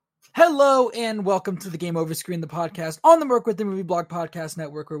Hello and welcome to the Game Over Screen, the podcast on the Merc with the Movie Blog Podcast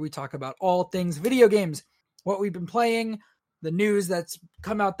Network, where we talk about all things video games, what we've been playing, the news that's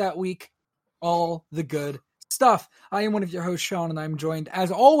come out that week, all the good stuff. I am one of your hosts, Sean, and I'm joined,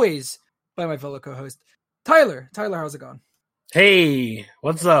 as always, by my fellow co-host, Tyler. Tyler, how's it going? Hey,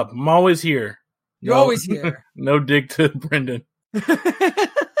 what's up? I'm always here. You're always here. No dig to Brendan.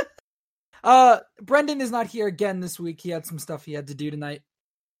 Brendan is not here again this week. He had some stuff he had to do tonight.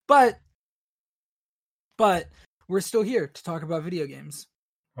 But we're still here to talk about video games.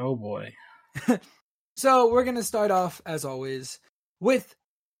 Oh boy. So we're going to start off, as always, with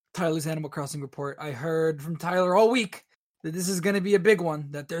Tyler's Animal Crossing report. I heard from Tyler all week that this is going to be a big one,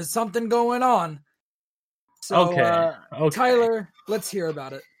 that there's something going on. So, Okay. Tyler, let's hear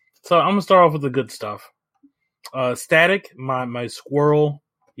about it. So I'm going to start off with the good stuff. Static, my squirrel,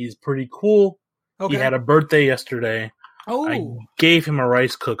 he's pretty cool. Okay. He had a birthday yesterday. Oh. I gave him a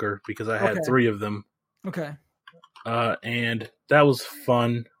rice cooker because I had 3 of them. Okay. And that was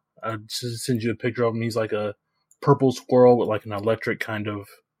fun. I'll just send you a picture of him. He's like a purple squirrel with like an electric kind of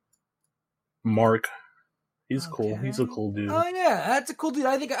mark. He's cool. He's a cool dude. Oh yeah, that's a cool dude.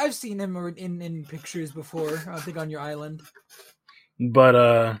 I think I've seen him in pictures before. I think on your island.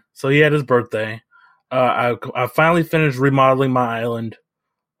 But so he had his birthday. I finally finished remodeling my island.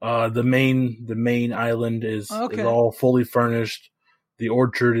 The main island is all fully furnished. The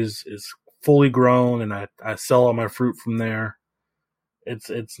orchard is fully grown, and I sell all my fruit from there.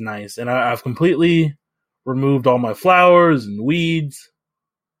 It's nice, and I've completely removed all my flowers and weeds.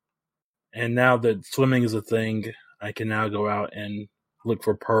 And now that swimming is a thing, I can now go out and look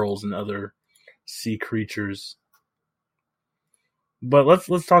for pearls and other sea creatures. But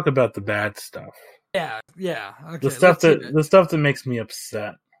let's talk about the bad stuff. Yeah. Okay, the stuff that makes me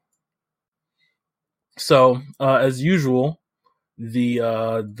upset. So, as usual,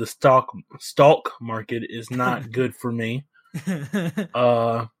 the stalk market is not good for me.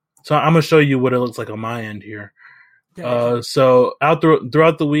 So I'm gonna show you what it looks like on my end here. Okay. So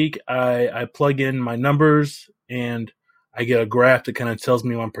throughout the week, I plug in my numbers and I get a graph that kind of tells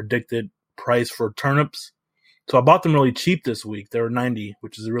me my predicted price for turnips. So I bought them really cheap this week. They were $90,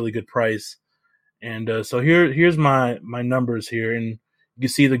 which is a really good price. And so here's my numbers here, and you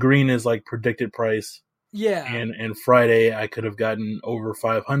see the green is like predicted price. Yeah. And Friday I could have gotten over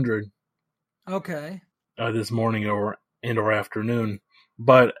 500. Okay. This morning or afternoon.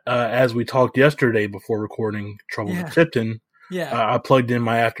 But as we talked yesterday before recording Trouble with Tipton, I plugged in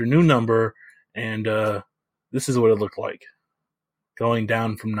my afternoon number, and this is what it looked like, going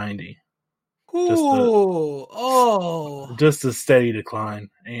down from 90. Ooh, just a steady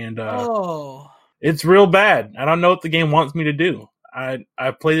decline, and it's real bad. I don't know what the game wants me to do. I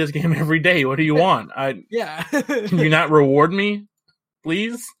play this game every day. What do you want? Can you not reward me,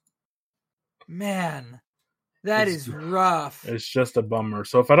 please? Man, it's rough. It's just a bummer.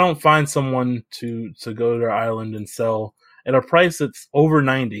 So if I don't find someone to go to their island and sell at a price that's over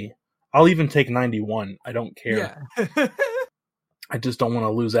 90, I'll even take 91. I don't care. Yeah. I just don't want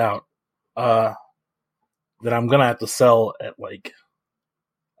to lose out. That I'm gonna have to sell at like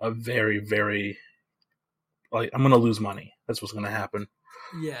a very, very, like, I'm gonna lose money. That's what's gonna happen.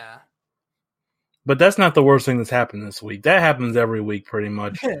 Yeah. But that's not the worst thing that's happened this week. That happens every week, pretty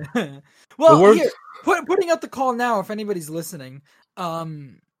much. Well, here, putting out the call now, if anybody's listening,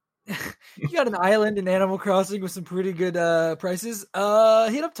 you got an island in Animal Crossing with some pretty good prices.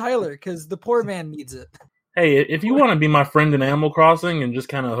 Hit up Tyler, because the poor man needs it. Hey, if you want to be my friend in Animal Crossing and just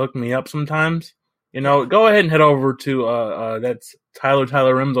kind of hook me up sometimes, go ahead and head over to that's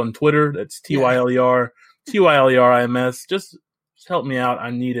Tyler Rims on Twitter. That's TYLERIMS. Just help me out.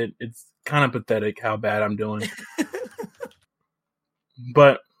 I need it. It's kind of pathetic how bad I'm doing.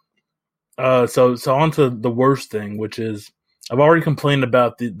 But so on to the worst thing, which is I've already complained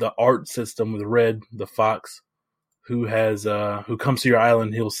about the art system with Red, the fox, who comes to your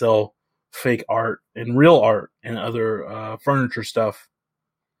island. He'll sell fake art and real art and other furniture stuff.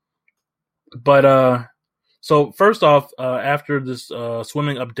 But so first off, after this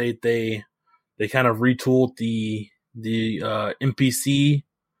swimming update, they kind of retooled the NPC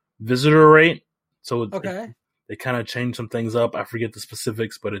visitor rate. So they kind of changed some things up. I forget the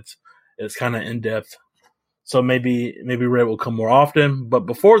specifics, but it's kind of in depth. So maybe Red will come more often. But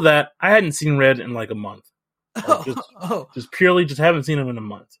before that, I hadn't seen Red in like a month. Just purely haven't seen him in a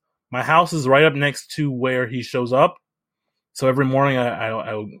month. My house is right up next to where he shows up. So every morning I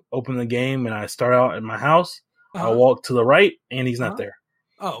open the game and I start out at my house. I walk to the right and he's not there.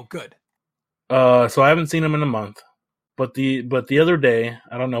 Oh, good. So I haven't seen him in a month. But the other day,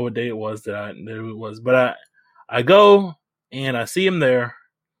 I don't know what day it was but I go and I see him there.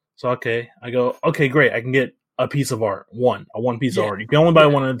 So, okay. I go, okay, great. I can get a piece of art. One piece of art. You can only buy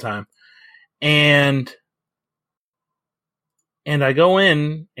one at a time. And I go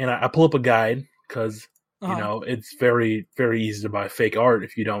in and I pull up a guide because, it's very, very easy to buy fake art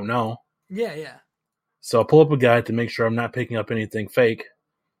if you don't know. Yeah, yeah. So I pull up a guide to make sure I'm not picking up anything fake.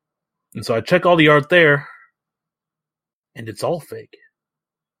 And so I check all the art there, and it's all fake.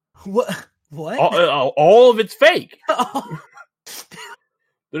 What? What? All of it's fake.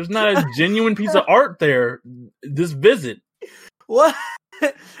 There's not a genuine piece of art there this visit. What?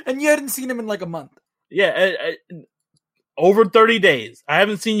 And you hadn't seen him in like a month. Yeah, over 30 days. I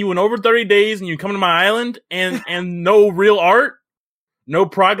haven't seen you in over 30 days, and you come to my island, and no real art? No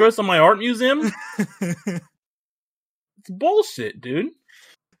progress on my art museum? It's bullshit, dude.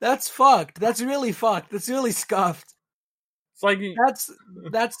 That's fucked. That's really fucked. That's really scuffed. It's like...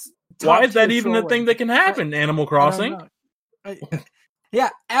 That's why is that even a thing that can happen, Animal Crossing? Yeah,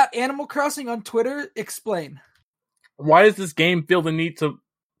 at Animal Crossing on Twitter, explain. Why does this game feel the need to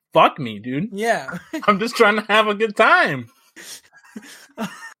fuck me, dude? Yeah. I'm just trying to have a good time.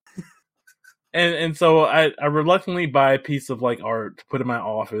 and so I reluctantly buy a piece of like art to put in my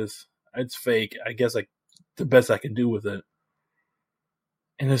office. It's fake. I guess the best I can do with it.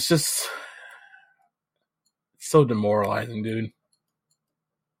 And it's just so demoralizing, dude.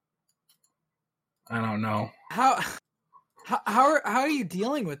 I don't know. How are you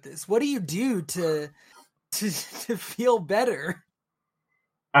dealing with this? What do you do to feel better?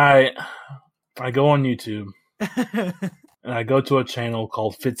 I go on YouTube and I go to a channel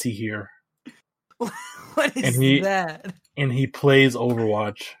called Fitzy Here. What is that? And he plays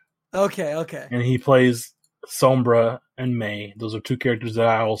Overwatch. Okay. And he plays Sombra and Mei. Those are two characters that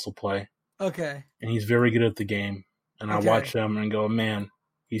I also play. Okay. And he's very good at the game. And I watch him and go, man,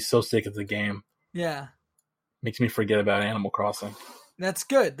 he's so sick at the game. Yeah. Makes me forget about Animal Crossing. That's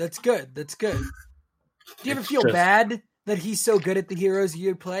good. Do you ever feel bad that he's so good at the heroes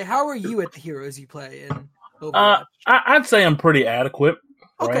you play? How are you at the heroes you play in Overwatch? I'd say I'm pretty adequate.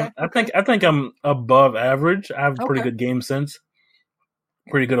 Right? Okay. I think I'm above average. I have pretty good game sense,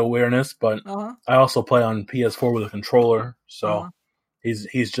 pretty good awareness, but I also play on PS4 with a controller, so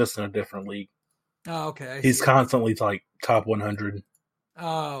he's just in a different league. Oh, okay. He's constantly like top 100.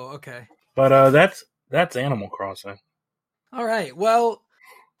 Oh, okay. But that's Animal Crossing. All right. Well,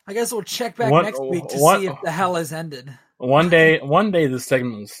 I guess we'll check back next week to see if the hell has ended. One day this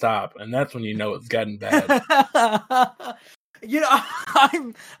segment will stop, and that's when you know it's gotten bad.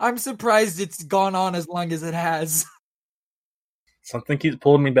 I'm surprised it's gone on as long as it has. Something keeps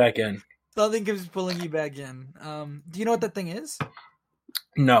pulling me back in. Something keeps pulling you back in. Do you know what that thing is?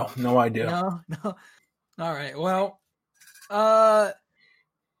 No idea. No. All right. Well,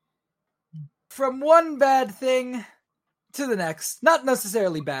 from one bad thing to the next, not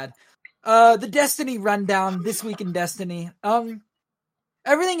necessarily bad. The Destiny rundown this week in Destiny.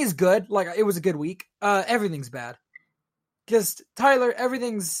 Everything is good. Like, it was a good week. Everything's bad. Just Tyler,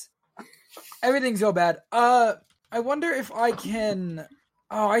 everything's real bad. I wonder if I can.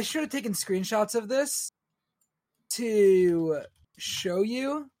 Oh, I should have taken screenshots of this to show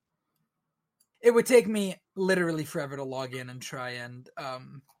you. It would take me literally forever to log in and try and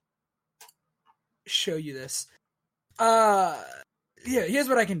show you this. Yeah, here's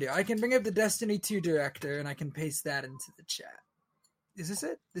what I can do. I can bring up the Destiny 2 director and I can paste that into the chat. Is this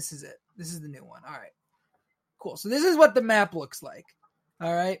it? This is it. This is the new one. All right. Cool. So this is what the map looks like.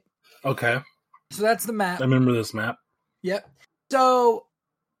 All right. Okay. So that's the map. I remember this map. Yep. So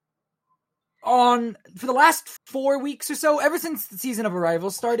for the last 4 weeks or so, ever since the Season of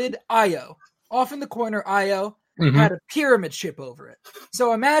Arrival started, Io, off in the corner, Io had a pyramid ship over it.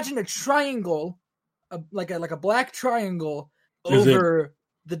 So imagine a triangle, like a black triangle over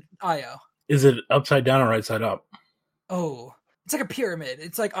the Io. Is it upside down or right side up? Oh, it's like a pyramid.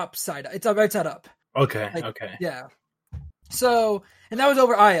 It's like upside. It's right side up. Okay. Like, okay. Yeah. So, and that was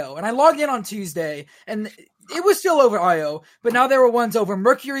over Io. And I logged in on Tuesday, and it was still over Io, but now there were ones over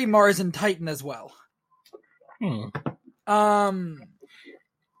Mercury, Mars, and Titan as well.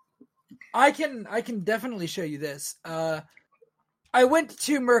 I can definitely show you this. I went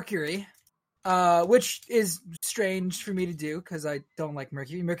to Mercury, which is strange for me to do because I don't like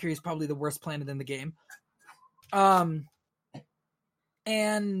Mercury. Mercury is probably the worst planet in the game.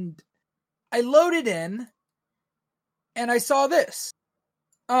 And I loaded in, and I saw this.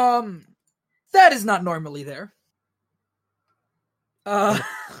 That is not normally there. The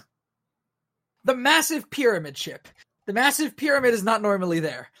massive pyramid ship. The massive pyramid is not normally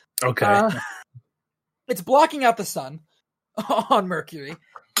there. Okay. It's blocking out the sun on Mercury.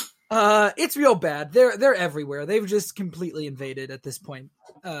 It's real bad. They're everywhere. They've just completely invaded at this point.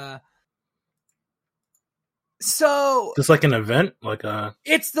 So just like an event,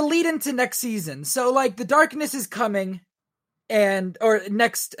 it's the lead into next season. So like the darkness is coming, or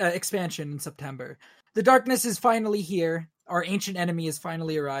next expansion in September. The darkness is finally here. Our ancient enemy has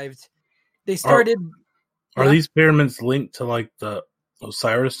finally arrived. They started. Are these pyramids linked to like the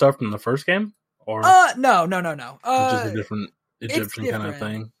Osiris stuff from the first game, or no. Just a different Egyptian kind of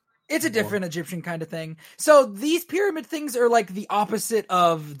thing. It's a different Egyptian kind of thing. So these pyramid things are like the opposite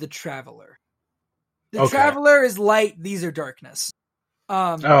of the Traveler. The Traveler is light, these are darkness.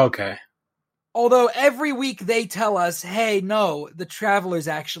 Okay. Although every week they tell us, hey, no, the Traveler's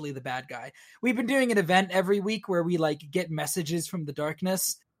actually the bad guy. We've been doing an event every week where we like get messages from the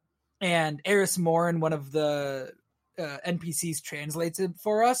darkness, and Eris Morin, one of the NPCs, translates it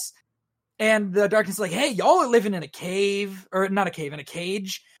for us. And the darkness is like, hey, y'all are living in a cave, or not a cave, in a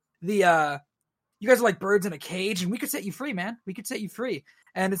cage. You guys are like birds in a cage, and we could set you free, man. We could set you free.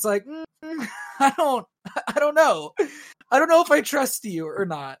 And it's like, I don't know. I don't know if I trust you or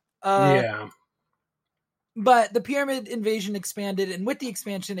not. Yeah. But the pyramid invasion expanded, and with the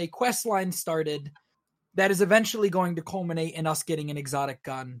expansion, a quest line started that is eventually going to culminate in us getting an exotic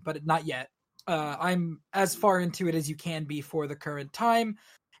gun, but not yet. I'm as far into it as you can be for the current time.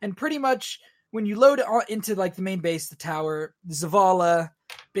 And pretty much when you load it into like the main base, the tower, Zavala,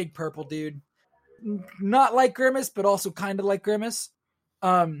 big purple dude, not like Grimace, but also kind of like Grimace,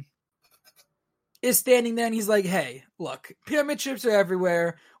 is standing there, and he's like, hey, look, pyramid ships are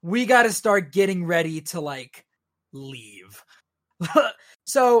everywhere. We got to start getting ready to like leave.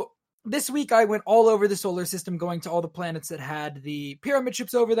 So this week I went all over the solar system, going to all the planets that had the pyramid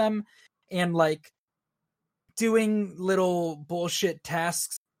ships over them, and like doing little bullshit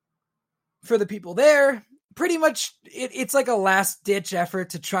tasks for the people there. Pretty much it's like a last ditch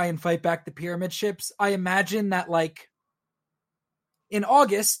effort to try and fight back the pyramid ships. I imagine that like in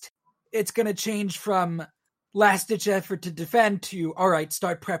August, it's going to change from last ditch effort to defend to, all right,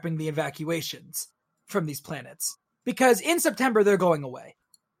 start prepping the evacuations from these planets. Because in September, they're going away.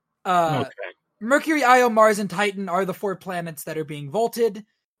 Mercury, Io, Mars, and Titan are the 4 planets that are being vaulted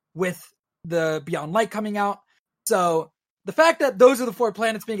with the Beyond Light coming out. So the fact that those are the 4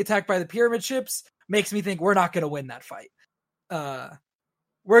 planets being attacked by the pyramid ships makes me think we're not going to win that fight.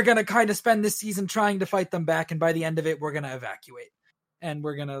 We're going to kind of spend this season trying to fight them back, and by the end of it, we're going to evacuate. And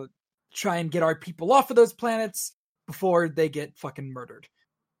we're going to try and get our people off of those planets before they get fucking murdered.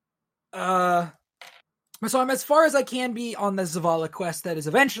 So I'm as far as I can be on the Zavala quest that is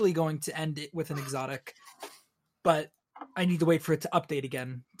eventually going to end it with an exotic, but I need to wait for it to update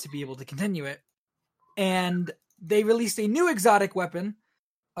again to be able to continue it. And they released a new exotic weapon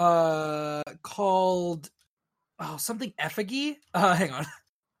called something effigy. Hang on,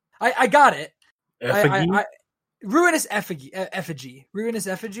 I got it. Ruinous effigy. Ruinous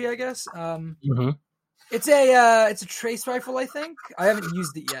effigy, I guess. It's a trace rifle, I think. I haven't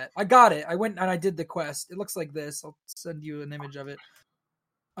used it yet. I got it. I went and I did the quest. It looks like this. I'll send you an image of it.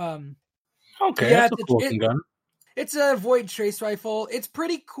 Okay, that's a cool gun. It's a void trace rifle. It's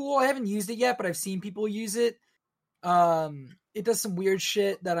pretty cool. I haven't used it yet, but I've seen people use it. It does some weird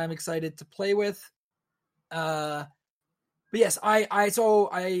shit that I'm excited to play with. But yes, I've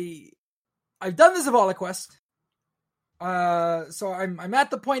done the Zavala quest. So I'm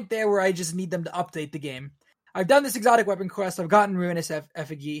at the point there where I just need them to update the game. I've done this exotic weapon quest. I've gotten Ruinous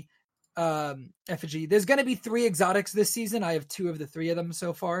Effigy. There's going to be 3 exotics this season. I have 2 of the 3 of them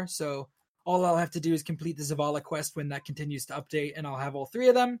so far. So all I'll have to do is complete the Zavala quest when that continues to update, and I'll have all 3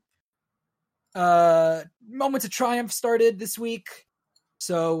 of them. Moments of Triumph started this week.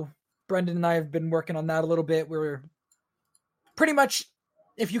 So Brendan and I have been working on that a little bit. We're pretty much,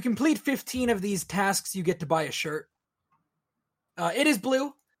 if you complete 15 of these tasks, you get to buy a shirt. It is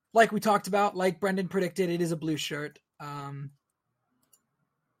blue, like we talked about, like Brendan predicted. It is a blue shirt. I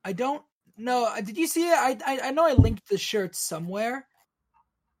don't know. Did you see it? I know I linked the shirt somewhere.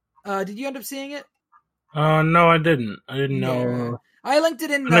 Did you end up seeing it? No, I didn't. I didn't know. I linked it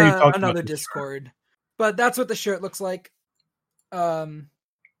in another Discord, but that's what the shirt looks like.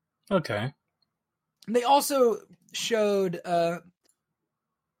 Okay. They also showed.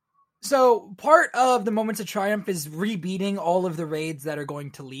 So part of the Moments of Triumph is rebeating all of the raids that are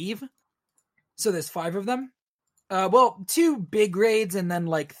going to leave. So there's 5 of them. 2 big raids and then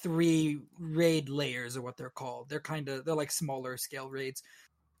like 3 raid layers are what they're called. They're like smaller scale raids.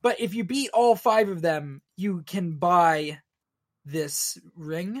 But if you beat all 5 of them, you can buy this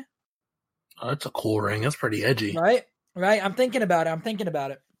ring. Oh, that's a cool ring. That's pretty edgy. Right? I'm thinking about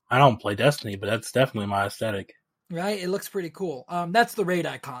it. I don't play Destiny, but that's definitely my aesthetic. Right? It looks pretty cool. That's the raid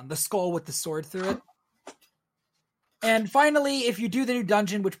icon, the skull with the sword through it. And finally, if you do the new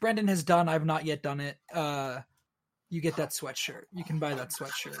dungeon, which Brendan has done, I've not yet done it, you get that sweatshirt. You can buy that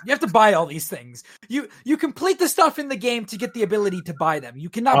sweatshirt. You have to buy all these things. You complete the stuff in the game to get the ability to buy them. You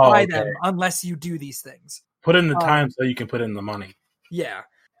cannot buy them unless you do these things. Put in the time so you can put in the money. Yeah.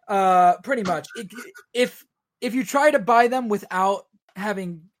 Pretty much. If you try to buy them without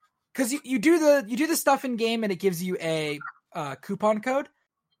having, because you do the stuff in game and it gives you a coupon code.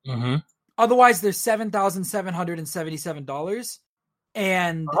 Mm-hmm. Otherwise, there's $7,777,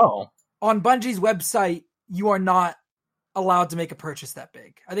 and on Bungie's website, you are not allowed to make a purchase that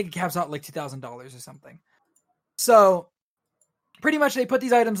big. I think it caps out like $2,000 or something. So, pretty much, they put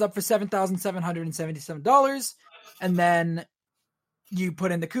these items up for $7,777, and then you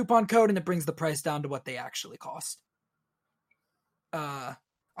put in the coupon code, and it brings the price down to what they actually cost. I'm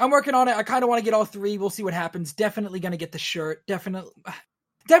working on it. I kind of want to get all three. We'll see what happens. Definitely going to get the shirt. Definitely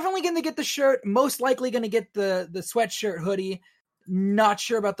going to get the shirt. Most likely going to get the sweatshirt hoodie. Not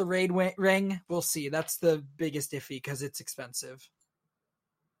sure about the raid ring. We'll see. That's the biggest iffy because it's expensive.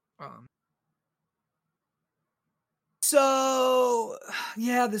 So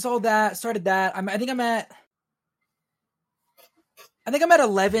yeah, there's all that. Started that. I think I'm at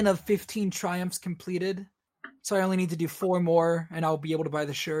 11 of 15 triumphs completed. So I only need to do 4 more, and I'll be able to buy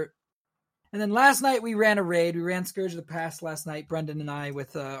the shirt. And then last night we ran a raid. We ran Scourge of the Past last night, Brendan and I,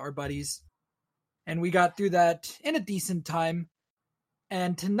 with our buddies. And we got through that in a decent time.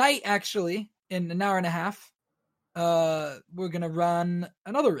 And tonight, actually, in an hour and a half, we're going to run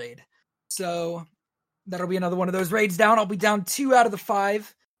another raid. So that'll be another one of those raids down. I'll be down 2 out of the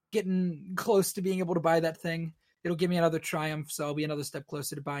 5, getting close to being able to buy that thing. It'll give me another triumph, so I'll be another step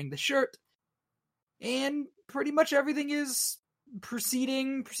closer to buying the shirt. And pretty much everything is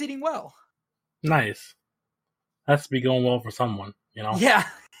proceeding well. Nice. Has to be going well for someone, you know? Yeah.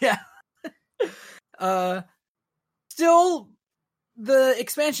 Still, the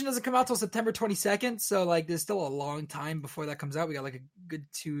expansion doesn't come out till September 22nd, so like there's still a long time before that comes out. We got like a good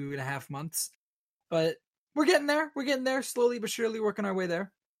 2.5 months. But we're getting there. We're getting there, slowly but surely working our way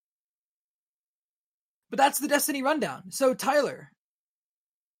there. But that's the Destiny rundown. So Tyler,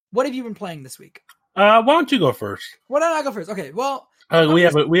 what have you been playing this week? Why don't you go first? Why don't I go first? Okay, well, we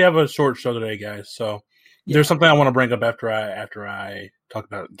have a short show today, guys. So there's something I want to bring up after I talk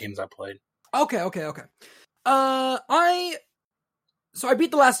about games I played. Okay. I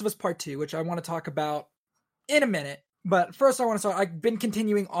beat The Last of Us Part 2, which I want to talk about in a minute. But first, I want to start. I've been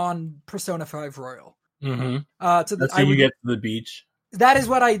continuing on Persona 5 Royal. Mm-hmm. That's how you get to the beach. That is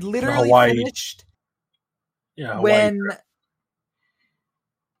what I literally finished. Yeah, when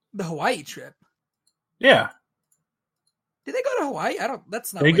the Hawaii trip. Yeah. Did they go to Hawaii?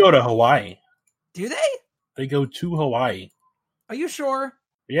 That's not. They go to Hawaii. Do they? They go to Hawaii. Are you sure?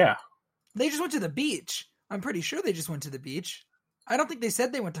 Yeah. They just went to the beach. I'm pretty sure they just went to the beach. I don't think they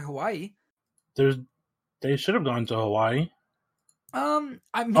said they went to Hawaii. They should have gone to Hawaii.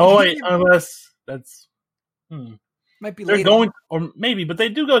 Unless that's might be. They're later. going, or maybe, but they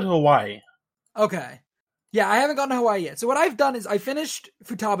do go to Hawaii. Okay. Yeah, I haven't gone to Hawaii yet. So what I've done is I finished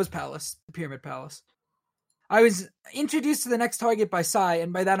Futaba's Palace, the Pyramid Palace. I was introduced to the next target by Sai,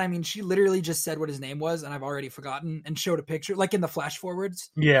 and by that I mean she literally just said what his name was, and I've already forgotten, and showed a picture, like in the flash forwards.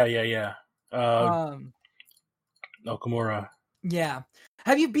 Yeah. Okamura. Yeah.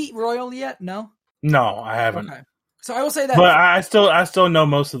 Have you beat Royal yet? No? No, I haven't. Okay. So I will say that. But I still know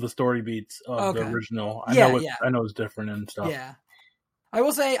most of the story beats of the original. I know it's different and stuff. Yeah. I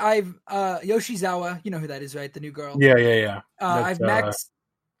will say I've Yoshizawa, you know who that is, right? The new girl. Yeah. I've maxed.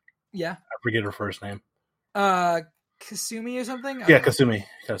 I forget her first name. Kasumi or something. Yeah, Kasumi.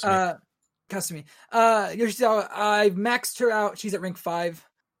 Kasumi. Yoshizawa. I've maxed her out. She's at rank 5,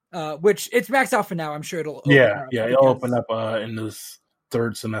 which it's maxed out for now. I'm sure it'll. Open it'll open up in this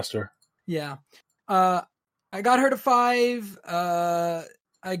 3rd semester. Yeah. I got her to 5.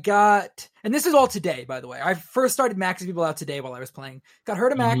 And this is all today, by the way. I first started maxing people out today while I was playing. Got her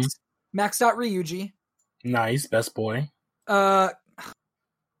to max. Maxed out Ryuji. Nice, best boy. I'm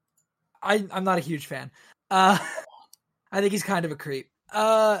not a huge fan. I think he's kind of a creep.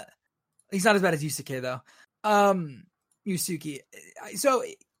 He's not as bad as Yusuke though. Yusuke. So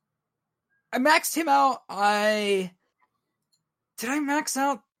I maxed him out. Did I max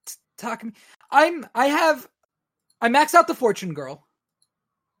out Takumi? I maxed out the Fortune Girl.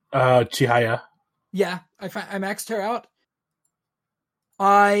 Chihaya. Yeah, I maxed her out.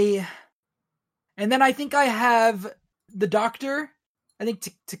 And then I think I have the Doctor. I think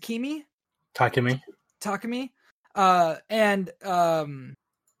Takumi.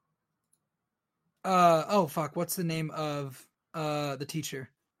 Oh fuck! What's the name of the teacher?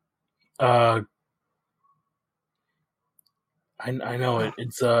 I know it.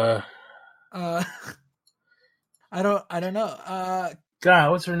 It's Uh, I don't know.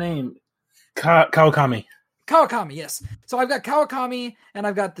 God, what's her name? Kawakami. Kawakami, yes. So I've got Kawakami and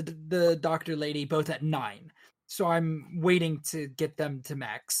I've got the doctor lady both at 9. So I'm waiting to get them to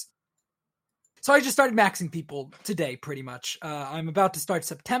max. So I just started maxing people today, pretty much. I'm about to start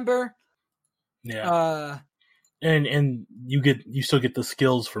September. Yeah. And you still get the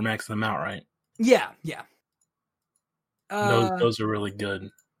skills for maxing them out, right? Yeah. Those are really good.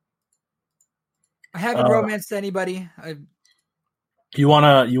 I haven't romanced anybody. You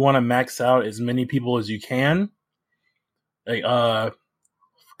wanna max out as many people as you can, like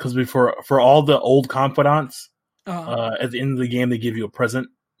because for all the old confidants, at the end of the game they give you a present.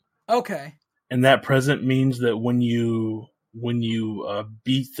 Okay. And that present means that when you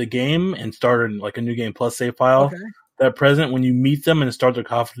beat the game and start like a new game plus save file, that present, when you meet them and start their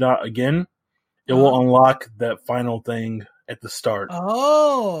confidant again, it will unlock that final thing at the start.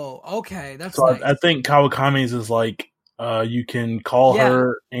 Oh, okay, that's so nice. I think Kawakami's is like you can call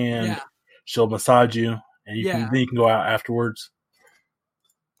her and she'll massage you, and then you can go out afterwards.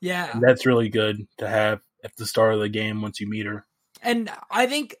 Yeah, and that's really good to have at the start of the game once you meet her. And I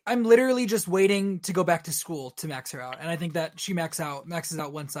think I'm literally just waiting to go back to school to max her out. And I think that she maxes out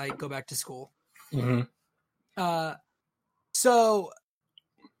once I go back to school. Mm-hmm. So,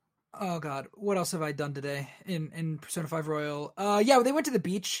 oh god, what else have I done today in Persona 5 Royal? Yeah, they went to the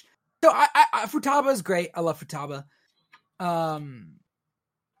beach. So I Futaba is great. I love Futaba.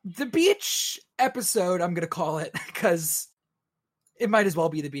 The beach episode, I'm gonna call it, because it might as well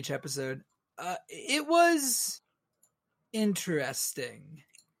be the beach episode. It was interesting.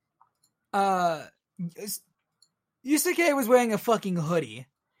 Yusuke was wearing a fucking hoodie.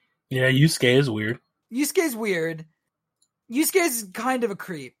 Yeah, Yusuke is weird. Yusuke's weird. Yusuke's kind of a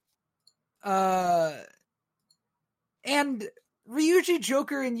creep. And Ryuji,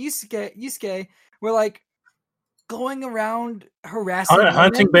 Joker, and Yusuke were like going around harassing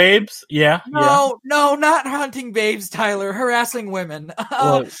hunting women. Babes. Yeah. No, not hunting babes, Tyler. Harassing women.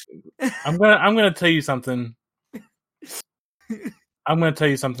 Look, I'm gonna tell you something. I'm gonna tell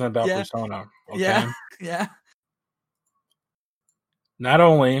you something about Persona. Okay? Yeah. Not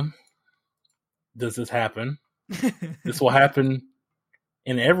only does this happen, this will happen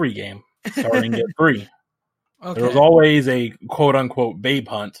in every game starting at 3. Okay. There was always a quote-unquote babe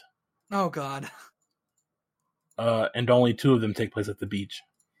hunt. Oh, God. And only 2 of them take place at the beach.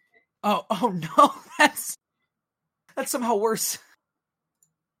 Oh no, that's somehow worse.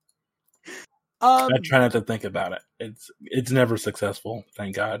 I try not to think about it. It's never successful,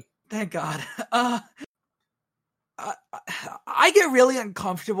 thank God. Thank God. I get really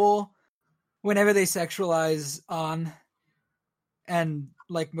uncomfortable whenever they sexualize An and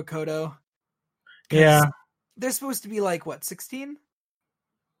like Makoto. Yeah. They're supposed to be like what, 16?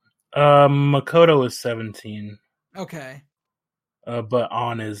 Makoto is 17. Okay. But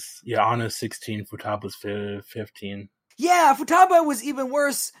An is 16, Futaba's 15. Yeah, Futaba was even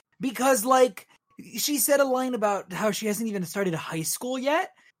worse because like she said a line about how she hasn't even started high school yet.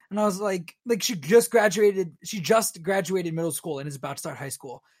 And I was like she just graduated middle school and is about to start high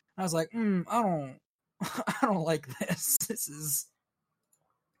school. And I was like, I don't like this.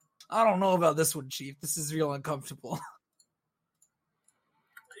 I don't know about this one, Chief. This is real uncomfortable.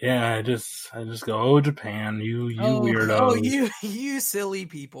 Yeah, I just go, oh, Japan, you weirdos. Oh, you silly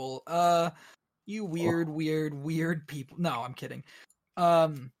people. You weird people. No, I'm kidding.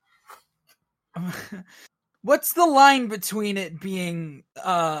 What's the line between it being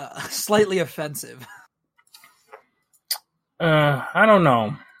slightly offensive? I don't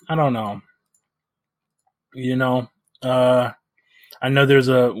know. You know, I know there's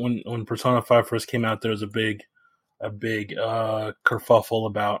when Persona 5 first came out, there was a big kerfuffle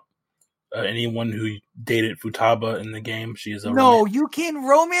about anyone who dated Futaba in the game. She is a romance. You can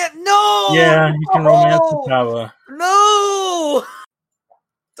romance. No. Yeah, you can romance Futaba. No.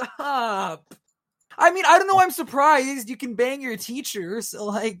 Stop. I mean, I don't know. I'm surprised. You can bang your teacher, so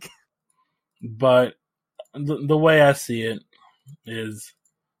like. But the way I see it is,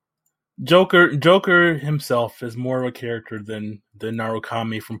 Joker himself is more of a character than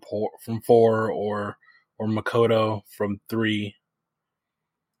Narukami from 4 or Makoto from 3.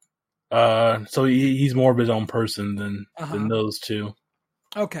 So he's more of his own person than those 2.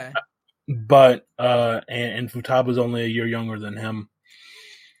 Okay. But and Futaba's only a year younger than him.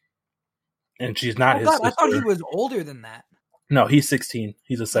 And she's not his sister. I thought he was older than that. No, he's 16.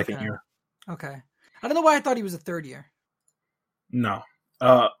 He's a second year. Okay. I don't know why I thought he was a third year. No.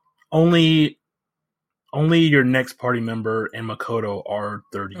 Only only your next party member and Makoto are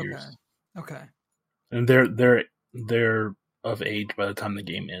 30 years. Okay. And they're of age by the time the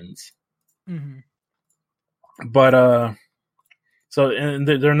game ends. Mm-hmm. But so and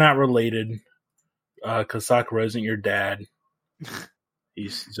they're not related. Because Sakura isn't your dad.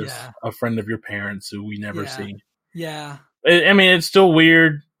 He's just a friend of your parents who we never see. Yeah. I mean, it's still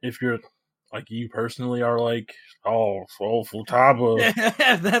weird if you're like you personally are like, oh, Futaba.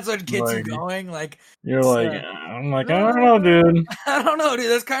 That's what gets you going. Like you're like, I'm like, I don't know, dude. I don't know, dude.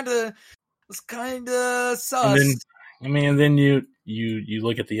 That's kind of sus. And then you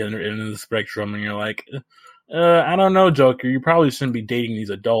look at the other end of the spectrum and you're like, I don't know, Joker. You probably shouldn't be dating these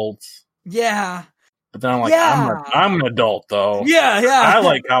adults. Yeah. But then I'm like, I'm an adult though. Yeah. I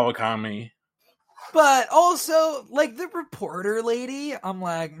like Kawakami. But also, like the reporter lady, I'm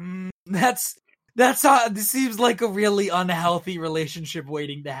like, that's how this seems like a really unhealthy relationship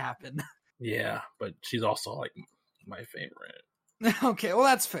waiting to happen. Yeah, but she's also like my favorite. Okay, well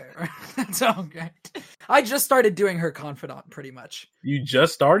that's fair. That's okay. I just started doing her confidant pretty much. You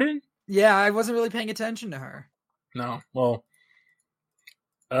just started? Yeah, I wasn't really paying attention to her. No. Well,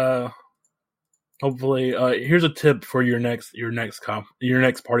 hopefully, here's a tip for your next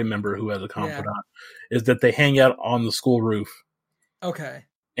party member who has a confidant is that they hang out on the school roof. Okay.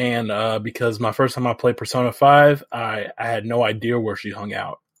 And because my first time I played Persona 5, I had no idea where she hung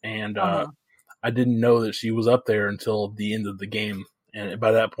out, and I didn't know that she was up there until the end of the game, and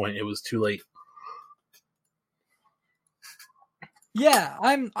by that point it was too late. Yeah,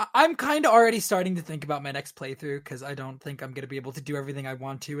 I'm kind of already starting to think about my next playthrough because I don't think I'm going to be able to do everything I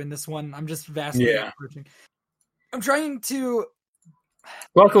want to in this one. I'm just vastly approaching. I'm trying to.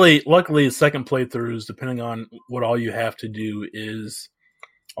 Luckily, second playthroughs, depending on what all you have to do is,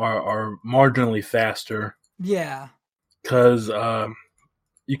 are marginally faster. Yeah. Because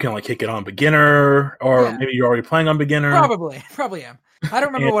you can like kick it on beginner, or maybe you're already playing on beginner. Probably am. I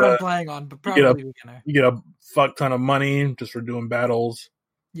don't remember what I'm playing on, but probably beginner. You get a fuck ton of money just for doing battles.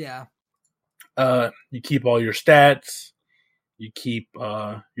 Yeah. You keep all your stats. You keep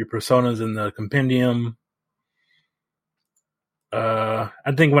your personas in the compendium. I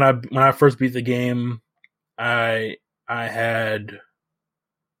think when I first beat the game, I had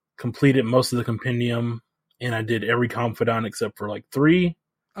completed most of the compendium, and I did every confidant except for like 3.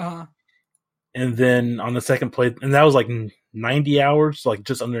 And then on the second play, and that was like 90 hours, like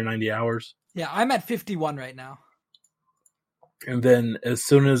just under 90 hours. Yeah, I'm at 51 right now. And then as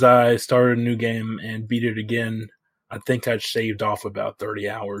soon as I started a new game and beat it again, I think I'd shaved off about 30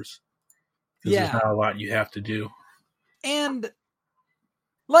 hours. Because there's not a lot you have to do. And,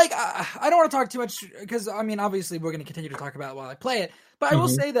 like, I don't want to talk too much, because, I mean, obviously we're going to continue to talk about it while I play it. But I will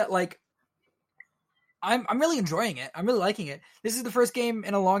say that, like, I'm really enjoying it. I'm really liking it. This is the first game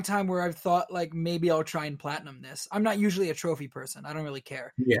in a long time where I've thought, like, maybe I'll try and platinum this. I'm not usually a trophy person. I don't really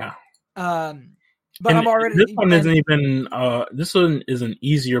care. Yeah. But and I'm already... This one isn't even... this one is an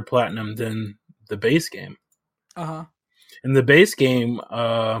easier platinum than the base game. In the base game,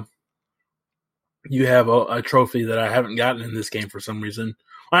 you have a trophy that I haven't gotten in this game for some reason.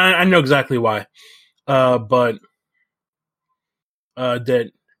 I know exactly why. But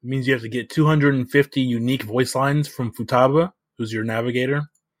that means you have to get 250 unique voice lines from Futaba, who's your navigator.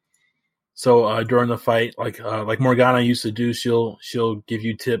 So during the fight, like Morgana used to do, she'll give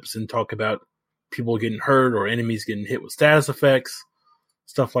you tips and talk about people getting hurt or enemies getting hit with status effects,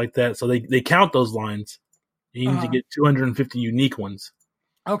 stuff like that. So they count those lines. You need to get 250 unique ones.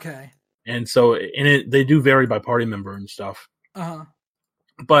 Okay. And so they do vary by party member and stuff.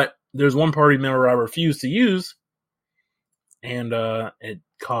 But there's one party member I refuse to use, and it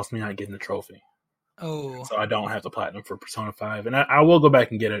cost me not getting the trophy. Oh. So I don't have the platinum for Persona 5. And I will go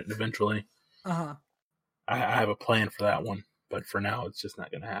back and get it eventually. I have a plan for that one. But for now, it's just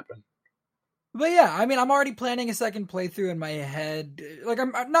not going to happen. But yeah, I mean, I'm already planning a second playthrough in my head. Like,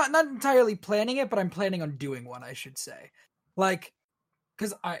 I'm not entirely planning it, but I'm planning on doing one, I should say. Like,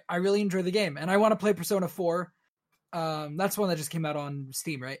 because I really enjoy the game. And I want to play Persona 4. That's one that just came out on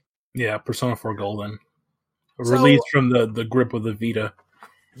Steam, right? Yeah, Persona 4 Golden. Released from the grip of the Vita.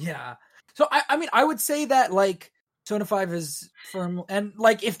 Yeah. So, I mean, I would say that, like, Persona 5 is firm. And,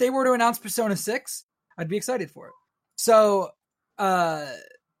 like, if they were to announce Persona 6, I'd be excited for it. So,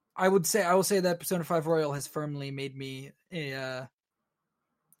 I will say that Persona 5 Royal has firmly made me a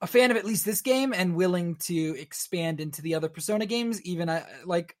fan of at least this game and willing to expand into the other Persona games, even though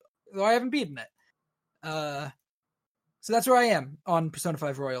I haven't beaten it. So that's where I am on Persona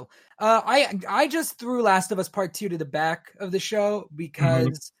 5 Royal. I just threw Last of Us Part 2 to the back of the show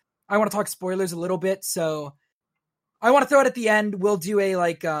because I want to talk spoilers a little bit. So I want to throw it at the end. We'll do a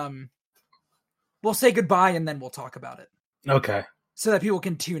we'll say goodbye and then we'll talk about it. Okay. So that people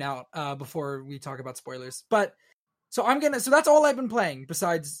can tune out before we talk about spoilers. But so that's all I've been playing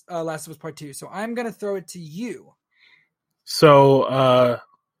besides Last of Us Part 2. So I'm gonna throw it to you. So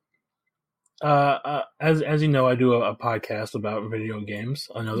as you know, I do a podcast about video games.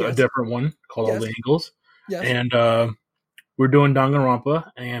 A different one called All the Angles. Yes. And we're doing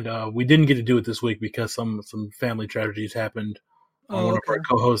Danganronpa, and we didn't get to do it this week because some family tragedies happened on one of our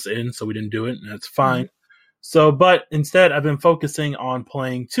co-hosts so we didn't do it, and that's fine. Mm-hmm. So, but instead, I've been focusing on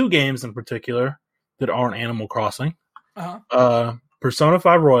playing 2 games in particular that aren't Animal Crossing. Persona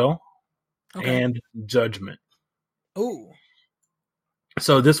 5 Royal and Judgment. Ooh.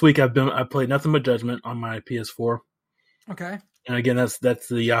 So this week I played nothing but Judgment on my PS4. Okay. And again, that's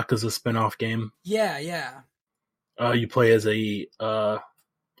the Yakuza spin-off game. Yeah. You play as a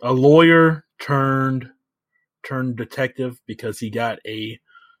lawyer turned detective because he got a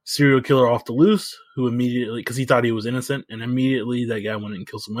serial killer off the loose who immediately, because he thought he was innocent, and immediately that guy went and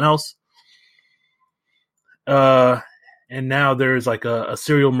killed someone else. And now there's like a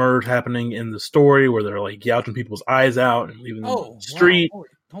serial murder happening in the story where they're like gouging people's eyes out and leaving them on the street. Wow.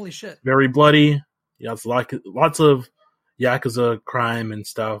 Holy shit. Very bloody. Yeah, it's lots of Yakuza crime and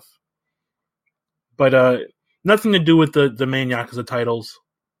stuff. But nothing to do with the main Yakuza titles.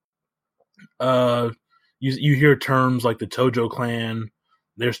 You hear terms like the Tojo clan.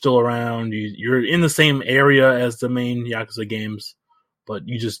 They're still around. You're in the same area as the main Yakuza games, but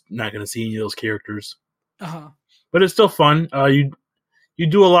you're just not going to see any of those characters. But it's still fun. You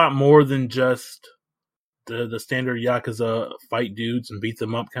do a lot more than just the standard Yakuza fight dudes and beat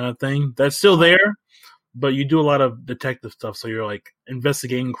them up kind of thing. That's still there, but you do a lot of detective stuff. So you're like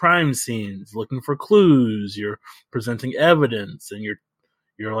investigating crime scenes, looking for clues. You're presenting evidence, and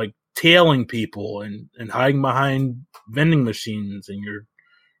you're like tailing people and hiding behind vending machines, and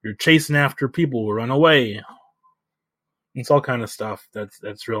you're chasing after people who run away. It's all kind of stuff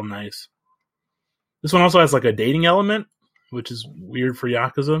that's real nice. This one also has like a dating element, which is weird for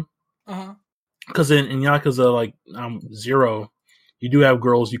Yakuza. Because in Yakuza like 0, you do have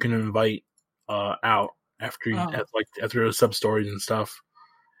girls you can invite out after after the sub stories and stuff,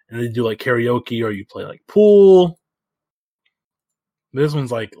 and they do like karaoke or you play like pool. This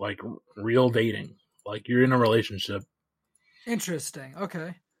one's like real dating, like you're in a relationship. Interesting.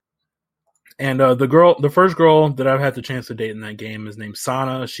 Okay. And the first girl that I've had the chance to date in that game is named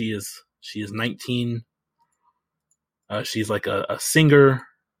Sana. She is 19. She's like a singer.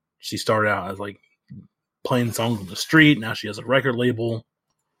 She started out as like playing songs on the street. Now she has a record label,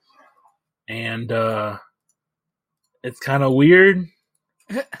 and it's kind of weird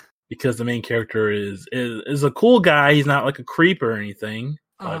because the main character is a cool guy. He's not like a creep or anything,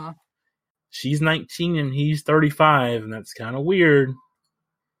 but she's 19 and he's 35, and that's kind of weird.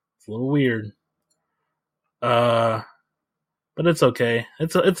 It's a little weird. But it's okay.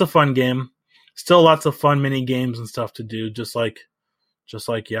 It's a fun game. Still lots of fun mini games and stuff to do, just like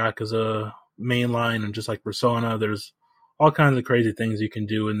Yakuza mainline and just like Persona. There's all kinds of crazy things you can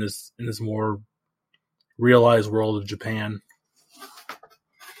do in this more realized world of Japan.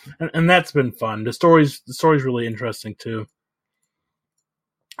 And that's been fun. The story's really interesting too.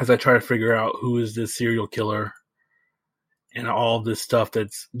 As I try to figure out who is this serial killer and all of this stuff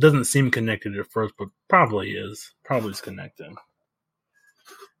that doesn't seem connected at first, but probably is. Probably is connected.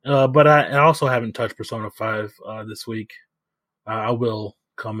 But I also haven't touched Persona 5 this week. I will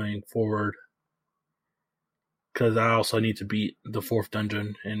coming forward because I also need to beat the 4th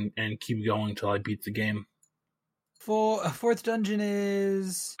dungeon and keep going till I beat the game. Fourth dungeon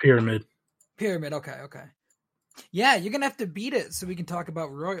is Pyramid. Okay. Yeah, you're gonna have to beat it so we can talk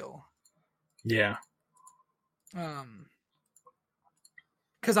about Royal. Yeah.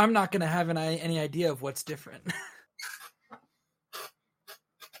 Because I'm not gonna have any idea of what's different.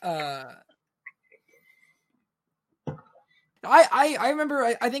 I remember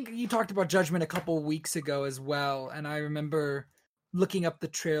I think you talked about Judgment a couple weeks ago as well, and I remember looking up the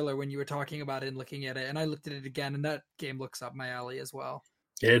trailer when you were talking about it and looking at it, and I looked at it again, and that game looks up my alley as well.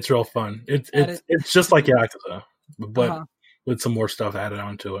 Yeah, it's real fun. It's just like Yakuza, but with some more stuff added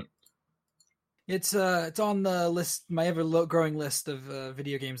onto it. It's on the list, my ever-growing list of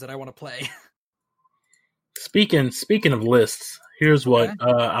video games that I want to play. Speaking of lists, here's what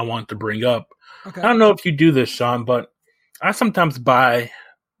I want to bring up. Okay. I don't know if you do this, Sean, but I sometimes buy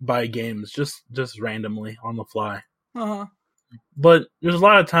games just randomly on the fly. But there's a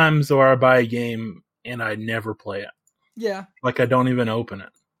lot of times where I buy a game and I never play it. Yeah. Like I don't even open it.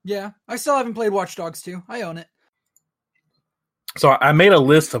 Yeah. I still haven't played Watch Dogs 2. I own it. So I made a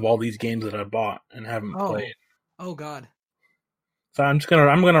list of all these games that I bought and haven't played. Oh, God. So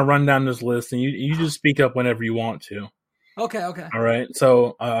I'm gonna run down this list, and you just speak up whenever you want to. Okay. All right.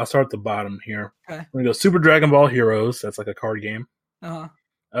 So I'll start at the bottom here. Okay. I'm gonna go Super Dragon Ball Heroes. That's like a card game.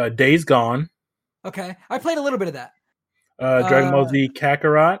 Days Gone. Okay. I played a little bit of that. Dragon Ball Z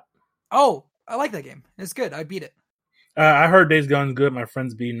Kakarot. Oh, I like that game. It's good. I beat it. I heard Days Gone's good. My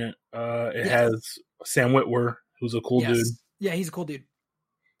friend's beating it. It has Sam Witwer, who's a cool dude. Yeah, he's a cool dude.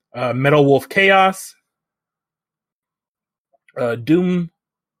 Metal Wolf Chaos. Doom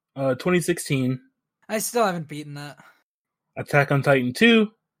 2016. I still haven't beaten that. Attack on Titan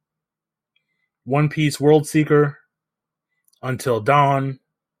 2. One Piece World Seeker. Until Dawn.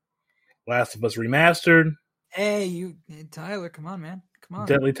 Last of Us Remastered. Hey, Tyler, come on, man. Come on.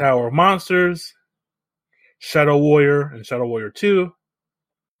 Deadly Tower of Monsters. Shadow Warrior and Shadow Warrior 2.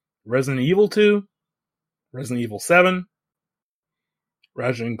 Resident Evil 2. Resident Evil 7.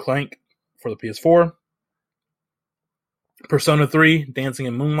 Ratchet and Clank for the PS4. Persona 3, Dancing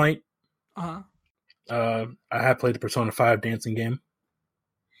in Moonlight. I have played the Persona 5 dancing game.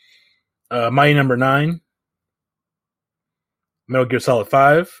 Mighty Number 9. Metal Gear Solid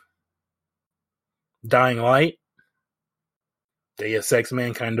 5. Dying Light. Deus Ex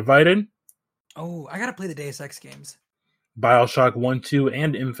Mankind Divided. Oh, I gotta play the Deus Ex games. Bioshock 1, 2,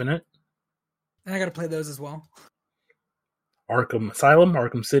 and Infinite. And I gotta play those as well. Arkham Asylum,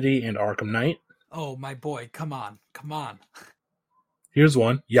 Arkham City, and Arkham Knight. Oh, my boy. Come on. Here's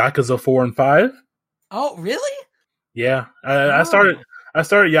one. Yakuza 4 and 5. Oh, really? Yeah. I started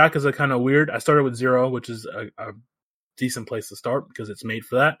Yakuza kind of weird. I started with 0, which is a decent place to start because it's made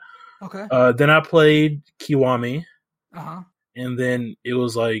for that. Okay. Then I played Kiwami. Uh-huh. And then it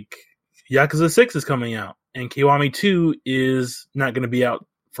was like Yakuza 6 is coming out. And Kiwami 2 is not going to be out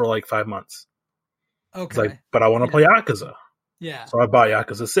for like 5 months. Okay. It's like, but I want to play Yakuza. Yeah. So I bought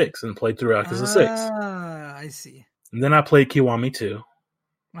Yakuza 6 and played through Yakuza 6. I see. And then I played Kiwami 2.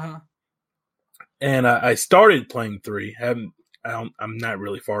 Uh-huh. And I started playing 3. I'm not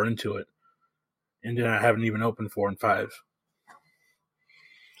really far into it. And then I haven't even opened 4 and 5.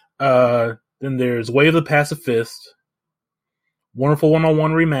 Then there's Way of the Pacifist. Wonderful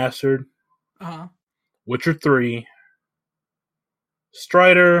 101 Remastered. Witcher 3.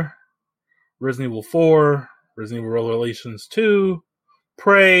 Strider. Resident Evil 4. Resident Evil Revelations 2.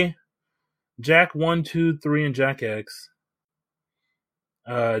 Prey. Jack 1, 2, 3, and Jack X.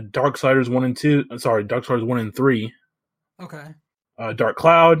 Darksiders 1 and 2. Darksiders 1 and 3. Okay. Dark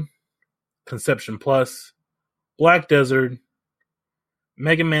Cloud. Conception Plus. Black Desert.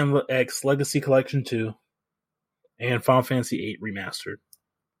 Mega Man X Legacy Collection 2. And Final Fantasy VIII Remastered.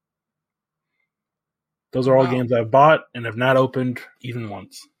 Those are all games I've bought and have not opened even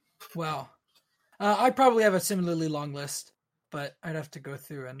once. Wow. I probably have a similarly long list, but I'd have to go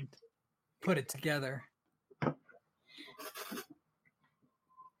through and put it together.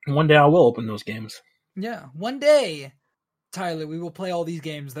 One day I will open those games. Yeah, one day, Tyler, we will play all these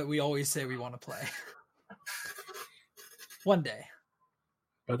games that we always say we want to play. One day.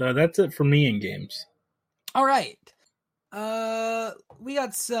 But that's it for me in games. All right. We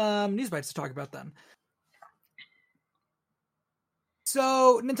got some news bites to talk about then.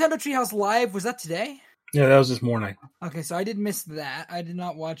 So, Nintendo Treehouse Live, was that today? Yeah, that was this morning. Okay, so I did miss that. I did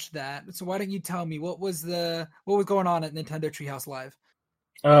not watch that. So why don't you tell me what was going on at Nintendo Treehouse Live?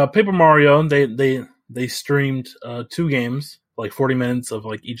 Paper Mario, they streamed 2 games, like 40 minutes of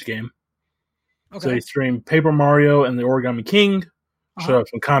like each game. Okay. So they streamed Paper Mario and the Origami King. Showed up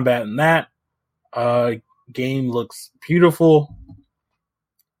some combat in that. Game looks beautiful.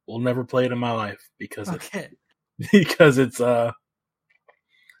 Will never play it in my life because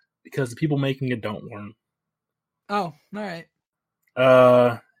because the people making it don't learn. Oh, all right.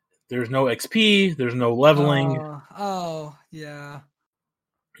 There's no XP. There's no leveling. Oh, yeah.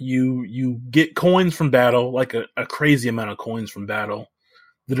 You get coins from battle, like a crazy amount of coins from battle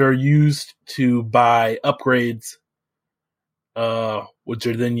that are used to buy upgrades, which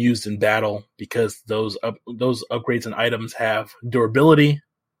are then used in battle because those upgrades and items have durability.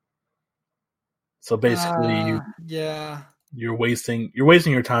 So basically, you're wasting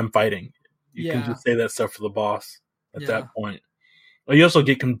your time fighting. You can just say that stuff for the boss at that point. You also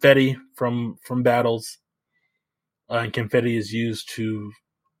get confetti from battles, and confetti is used to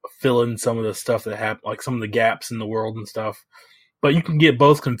fill in some of the stuff that happen, like some of the gaps in the world and stuff. But you can get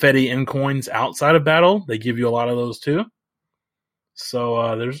both confetti and coins outside of battle. They give you a lot of those too.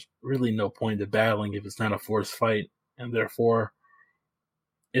 So there's really no point to battling if it's not a forced fight, and therefore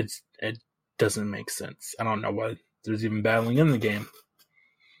it doesn't make sense. I don't know why there's even battling in the game.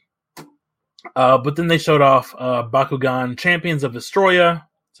 But then they showed off Bakugan Champions of Vestroia.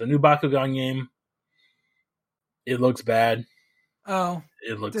 It's a new Bakugan game. It looks bad. Oh,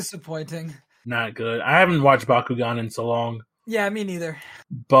 It looks disappointing. not good. I haven't watched Bakugan in so long. Yeah, me neither.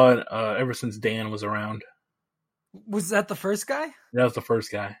 But ever since Dan was around. Was that the first guy? That was the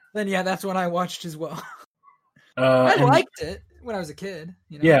first guy. Then yeah, that's when I watched as well. I liked it when I was a kid.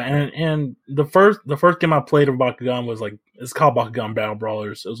 You know? Yeah, and the first game I played of Bakugan was it's called Bakugan Battle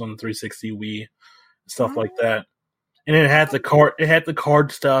Brawlers. It was on the 360 Wii, stuff like that. And it had the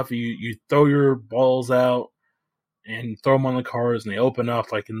card stuff. You throw your balls out and throw them on the cards, and they open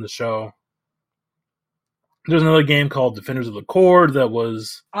up like in the show. There's another game called Defenders of the Cord that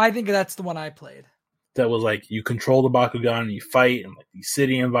was. I think that's the one I played. That was like you control the Bakugan and you fight in like these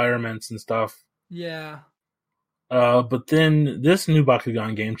city environments and stuff. Yeah. But then this new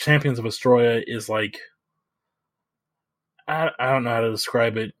Bakugan game, Champions of Astroya, is like I don't know how to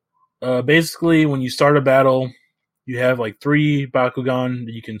describe it. Basically, when you start a battle, you have like 3 Bakugan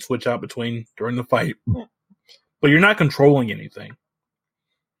that you can switch out between during the fight, but you're not controlling anything.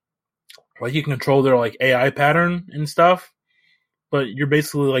 Like you can control their like AI pattern and stuff, but you're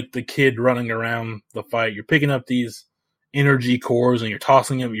basically like the kid running around the fight. You're picking up these energy cores and you're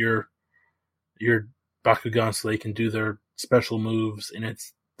tossing them your Bakugan so they can do their special moves, and it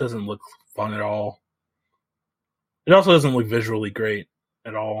doesn't look fun at all. It also doesn't look visually great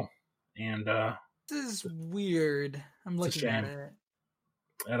at all. And this is weird. I'm looking at it.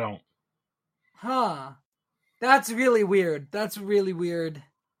 I don't. Huh. That's really weird.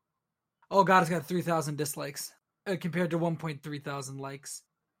 Oh god, it's got 3,000 dislikes compared to 1.3 thousand likes.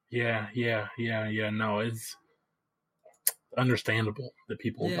 Yeah. No, it's understandable that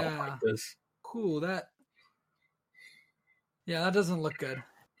people don't like this. Cool. That doesn't look good.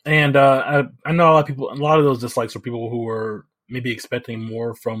 And I know a lot of those dislikes are people who were maybe expecting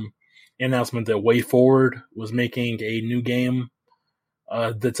more from an announcement that Way Forward was making a new game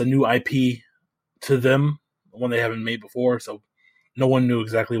that's a new IP to them, one they haven't made before. So no one knew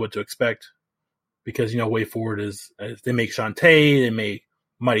exactly what to expect because, Way Forward is they make Shantae, they make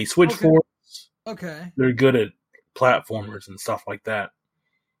Mighty Switch Force. Okay. They're good at platformers and stuff like that.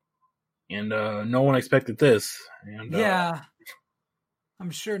 And no one expected this. And I'm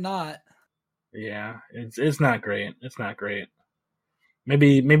sure not. Yeah, it's not great. It's not great.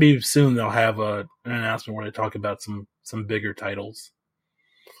 Maybe soon they'll have an announcement where they talk about some bigger titles.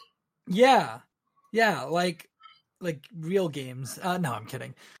 Yeah, like real games. No, I'm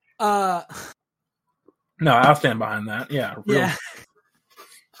kidding. No, I'll stand behind that. Yeah.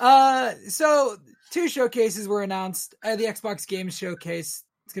 So 2 showcases were announced. The Xbox Games Showcase.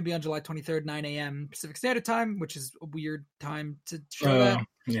 It's going to be on July 23rd, 9 a.m. Pacific Standard Time, which is a weird time to show that.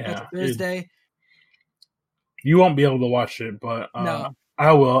 Yeah. It's Thursday. You won't be able to watch it, but no.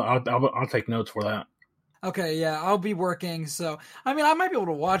 I will. I'll take notes for that. Okay, yeah. I'll be working, so... I mean, I might be able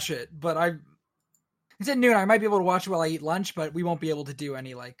to watch it, but it's at noon. I might be able to watch it while I eat lunch, but we won't be able to do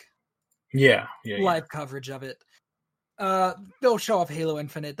any, live coverage of it. They'll show off Halo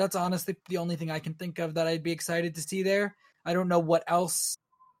Infinite. That's honestly the only thing I can think of that I'd be excited to see there. I don't know what else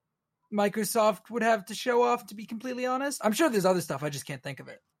Microsoft would have to show off, to be completely honest. I'm sure there's other stuff. I just can't think of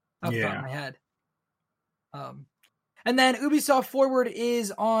it off the top of my head. And then Ubisoft Forward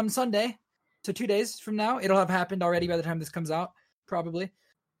is on Sunday. So 2 days from now. It'll have happened already by the time this comes out, probably.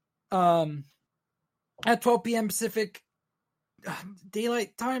 At 12 p.m. Pacific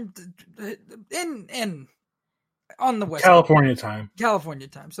daylight time in on the West California time.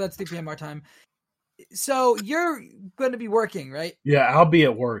 So that's 3 p.m. our time. So you're going to be working, right? Yeah, I'll be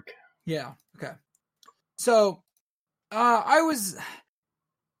at work. Yeah. Okay. So I was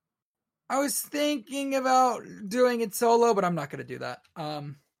thinking about doing it solo, but I'm not going to do that.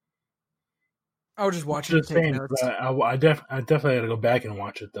 I'll just watch it and take notes. I definitely got to go back and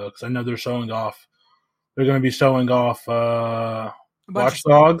watch it, though, because I know they're showing off. They're going to be showing off Watch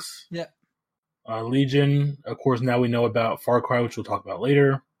Dogs. Yeah. Legion. Of course, now we know about Far Cry, which we'll talk about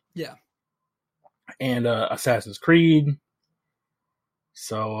later. Yeah. And Assassin's Creed.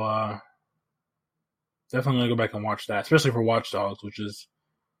 So definitely going to go back and watch that, especially for Watch Dogs, which is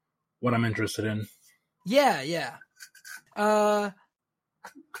what I'm interested in. Yeah. We'll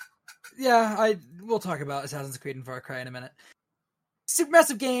talk about Assassin's Creed and Far Cry in a minute.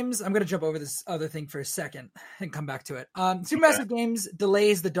 Supermassive Games, I'm going to jump over this other thing for a second and come back to it. Supermassive Games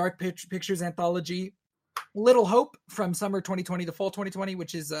delays the Dark Pictures anthology Little Hope from summer 2020 to fall 2020,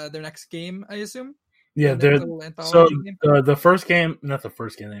 which is their next game, I assume. Yeah, the first game, not the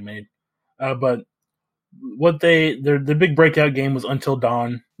first game they made, but their big breakout game was Until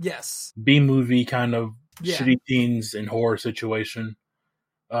Dawn. Yes. B-movie kind of shitty teens and horror situation.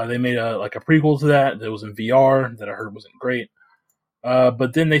 They made a prequel to that was in VR that I heard wasn't great.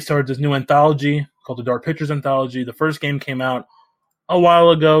 But then they started this new anthology called the Dark Pictures Anthology. The first game came out a while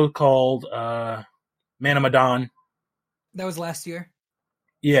ago called Man of Medan. That was last year.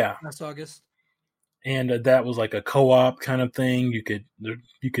 Yeah, last August. And that was like a co-op kind of thing. You could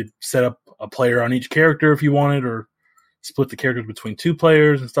set up a player on each character if you wanted, or split the characters between two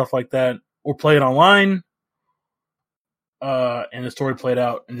players and stuff like that, or play it online. And the story played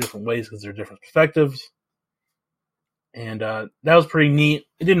out in different ways because there are different perspectives. And that was pretty neat.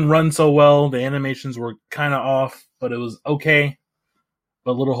 It didn't run so well. The animations were kind of off, but it was okay.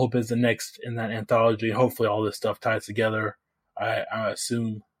 But Little Hope is the next in that anthology. Hopefully all this stuff ties together, I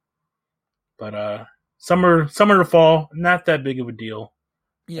assume. But summer to fall, not that big of a deal.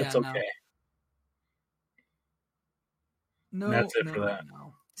 Yeah, it's okay. No, and that's it for that.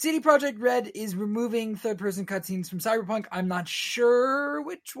 No. CD Projekt Red is removing third-person cutscenes from Cyberpunk. I'm not sure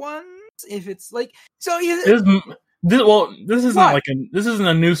which ones. If it's like so, this isn't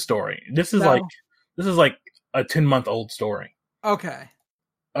a new story. This is like a 10-month-old story. Okay.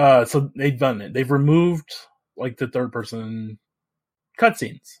 So they've done it. They've removed like the third-person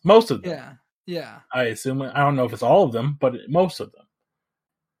cutscenes, most of them. Yeah. Yeah. I assume. I don't know if it's all of them, but most of them.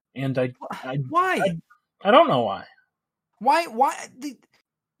 And why? I don't know why. Why?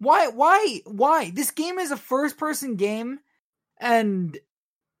 This game is a first-person game, and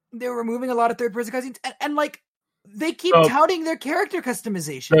they're removing a lot of third-person cutscenes, and like they keep touting their character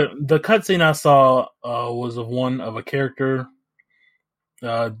customization. The cutscene I saw was of a character.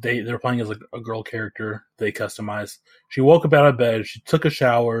 They're playing as a girl character. They customized. She woke up out of bed. She took a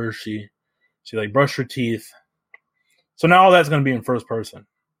shower. She like brushed her teeth. So now all that's going to be in first person,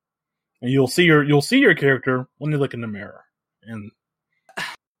 and you'll see your character when you look in the mirror, and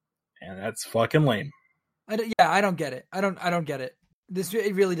that's fucking lame. I don't get it. I don't get it.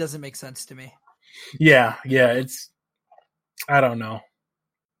 It really doesn't make sense to me. Yeah. It's. I don't know,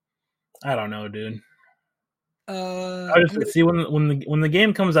 dude. I just see when the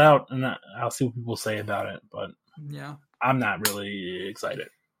game comes out, and I'll see what people say about it. But yeah, I'm not really excited.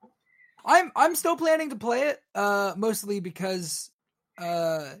 I'm still planning to play it, mostly because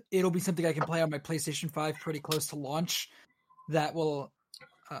it'll be something I can play on my PlayStation 5 pretty close to launch. That will,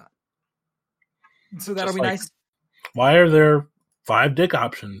 so that'll be nice. Why are there 5 dick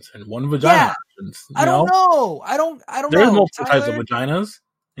options and 1 vagina options? I don't know. I don't know. There's multiple types of vaginas.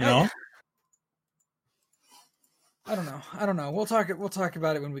 You know. I don't know. We'll talk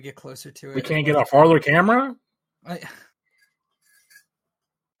about it when we get closer to it. We can't get a farther camera.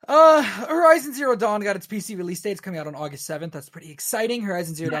 Horizon Zero Dawn got its PC release date. It's coming out on August 7th. That's pretty exciting.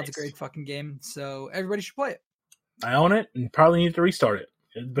 Horizon Zero Dawn's a great fucking game, so everybody should play it. I own it and probably need to restart it.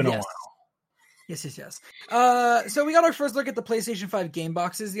 It's been a while. Yes. So we got our first look at the PlayStation 5 game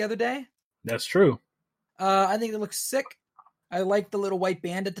boxes the other day. That's true. I think it looks sick. I like the little white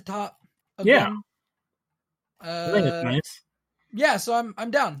band at the top. Them. I think it's nice. Yeah, so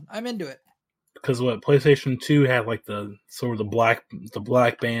I'm down. I'm into it. Because PlayStation 2 had like the sort of the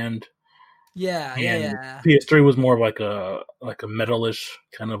black band. Yeah. PS3 was more of like a metalish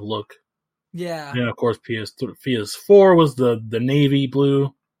kind of look. Yeah. And of course PS4 was the navy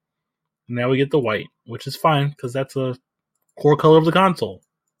blue. Now we get the white, which is fine because that's a core color of the console.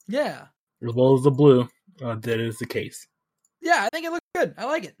 Yeah. As well as the blue. That is the case. Yeah, I think it looks good. I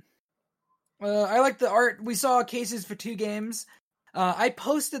like it. I like the art. We saw cases for 2 games. I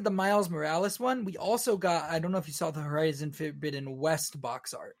posted the Miles Morales one. We also got, I don't know if you saw the Horizon Forbidden West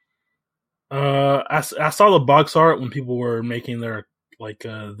box art. I saw the box art when people were making their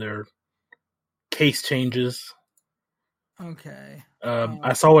case changes. Okay.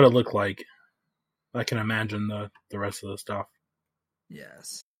 I saw what it looked like. I can imagine the rest of the stuff.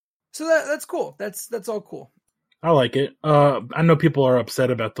 Yes. So that's cool. That's all cool. I like it. I know people are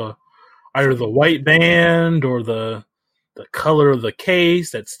upset about either the white band or the color of the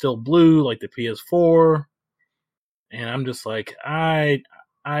case that's still blue, like the PS4. And I'm just like, I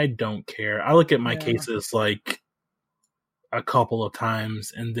don't care. I look at my cases like a couple of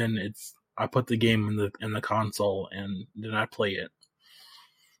times, and then I put the game in the console, and then I play it.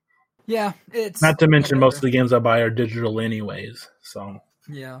 Yeah, it's not to mention most of the games I buy are digital anyways. So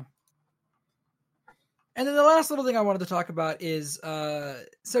yeah. And then the last little thing I wanted to talk about is,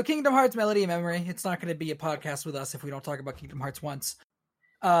 so Kingdom Hearts Melody of Memory. It's not going to be a podcast with us if we don't talk about Kingdom Hearts once.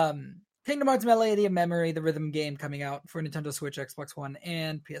 Kingdom Hearts Melody of Memory, the rhythm game coming out for Nintendo Switch, Xbox One,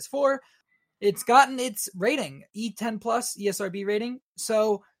 and PS4. It's gotten its rating, E10+, ESRB rating.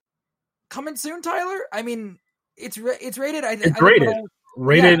 So, coming soon, Tyler? I mean, it's rated. It's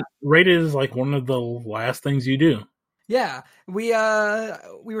rated. Rated is like one of the last things you do. Yeah, we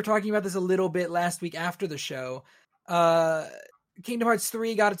were talking about this a little bit last week after the show. Kingdom Hearts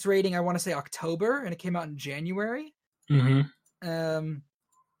 3 got its rating, I want to say October, and it came out in January. Mm-hmm.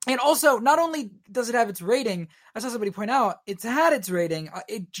 And also, not only does it have its rating, I saw somebody point out, it's had its rating.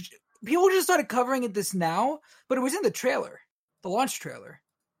 People just started covering it this now, but it was in the trailer, the launch trailer,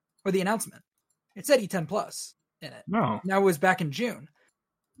 or the announcement. It said E10 Plus in it. No. Now it was back in June.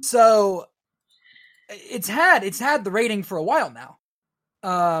 So it's had the rating for a while now.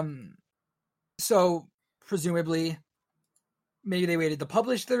 So presumably maybe they waited to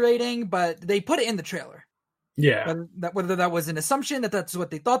publish the rating, but they put it in the trailer. Yeah. Whether that was an assumption that that's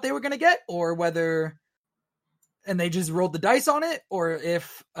what they thought they were going to get, or whether, and they just rolled the dice on it, or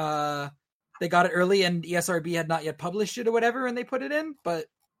if they got it early and ESRB had not yet published it or whatever, and they put it in. But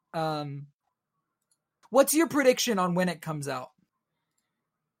what's your prediction on when it comes out?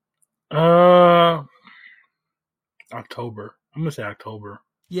 October. I'm gonna say October.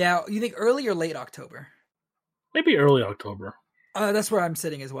 Yeah, you think early or late October? Maybe early October. That's where I'm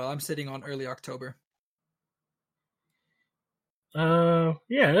sitting as well. I'm sitting on early October. Yeah,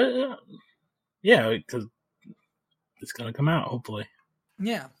 because it's gonna come out hopefully.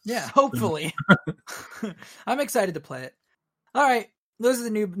 Yeah, hopefully. I'm excited to play it. All right, those are the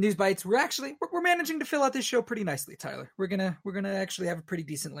new news bites. We're managing to fill out this show pretty nicely, Tyler. We're gonna actually have a pretty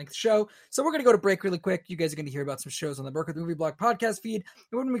decent length show. So we're gonna go to break really quick. You guys are gonna hear about some shows on the Merc with the Movie Blog podcast feed.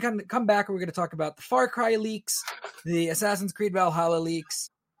 And when we come back, we're gonna talk about the Far Cry leaks, the Assassin's Creed Valhalla leaks.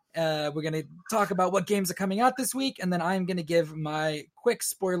 We're going to talk about what games are coming out this week, and then I'm going to give my quick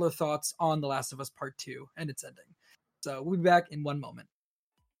spoiler thoughts on The Last of Us Part 2 and its ending. So we'll be back in one moment.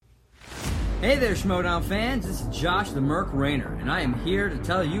 Hey there, Schmodown fans. This is Josh the Merc Rainer, and I am here to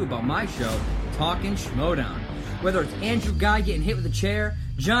tell you about my show, Talkin' Schmodown. Whether it's Andrew Guy getting hit with a chair,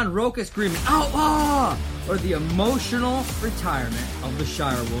 John Roca screaming, "Outlaw!" or the emotional retirement of the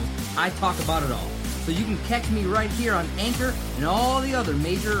Shire Wolves, I talk about it all. So you can catch me right here on Anchor and all the other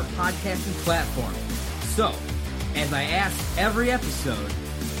major podcasting platforms. So, as I ask every episode,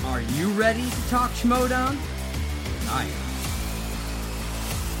 are you ready to talk Schmodown? I am.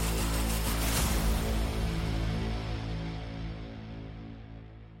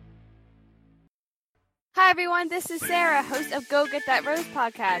 Hi everyone, this is Sarah, host of Go Get That Rose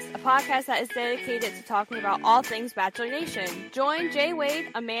podcast, a podcast that is dedicated to talking about all things Bachelor Nation. Join Jay Wade,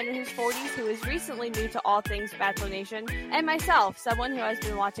 a man in his 40s who is recently new to all things Bachelor Nation, and myself, someone who has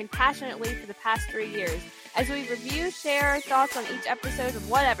been watching passionately for the past 3 years, as we review, share our thoughts on each episode of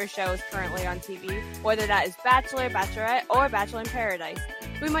whatever show is currently on TV, whether that is Bachelor, Bachelorette, or Bachelor in Paradise.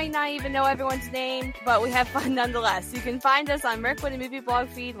 We might not even know everyone's name, but we have fun nonetheless. You can find us on Merc with a Movie Blog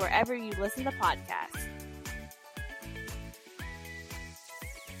feed wherever you listen to podcasts.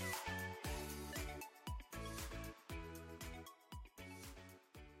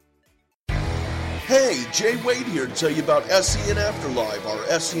 Hey, Jay Wade here to tell you about SEN Afterlive,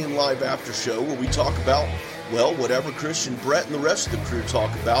 our SEN Live After Show, where we talk about, well, whatever Christian Brett and the rest of the crew talk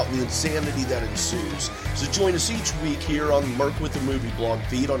about and the insanity that ensues. So join us each week here on the Merc with the Movie Blog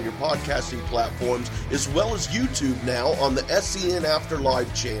feed on your podcasting platforms, as well as YouTube now on the SEN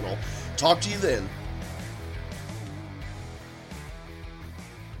Afterlive channel. Talk to you then.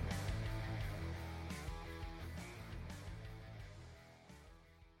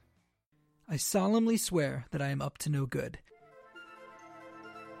 I solemnly swear that I am up to no good.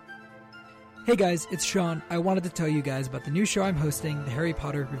 Hey guys, it's Sean. I wanted to tell you guys about the new show I'm hosting, the Harry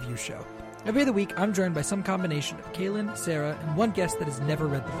Potter Review Show. Every other week, I'm joined by some combination of Kaylin, Sarah, and one guest that has never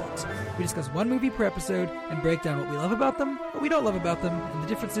read the books. We discuss one movie per episode and break down what we love about them, what we don't love about them, and the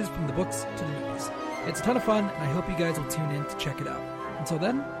differences from the books to the movies. It's a ton of fun, and I hope you guys will tune in to check it out. Until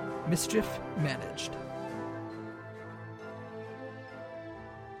then, mischief managed.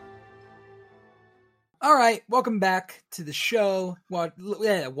 All right, welcome back to the show.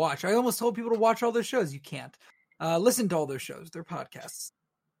 Watch. I almost told people to watch all those shows. You can't. Listen to all those shows. They're podcasts.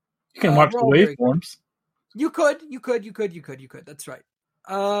 You can watch the waveforms. You could. That's right.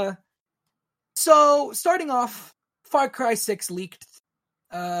 So starting off, Far Cry 6 leaked.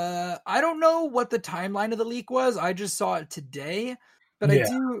 I don't know what the timeline of the leak was. I just saw it today, but I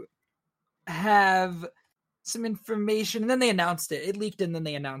do have some information, and then they announced it. It leaked, and then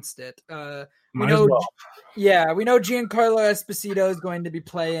they announced it. We know Giancarlo Esposito is going to be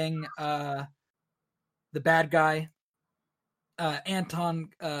playing the bad guy, Anton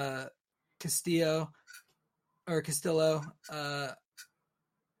Castillo. I'm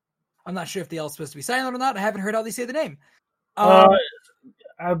not sure if the L is supposed to be silent or not. I haven't heard how they say the name.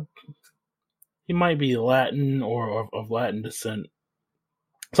 He might be Latin or of Latin descent.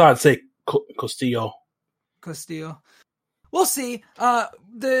 So I'd say Castillo. We'll see.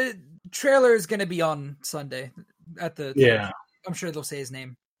 The trailer is going to be on Sunday at the. Yeah. I'm sure they'll say his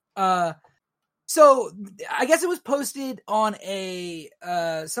name. So I guess it was posted on a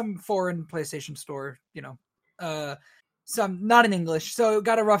some foreign PlayStation store, some not in English. So it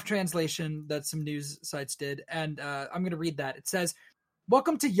got a rough translation that some news sites did, and I'm going to read that. It says,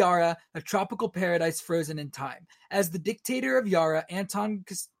 "Welcome to Yara, a tropical paradise frozen in time. As the dictator of Yara, Anton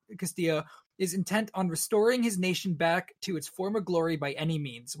Castillo is intent on restoring his nation back to its former glory by any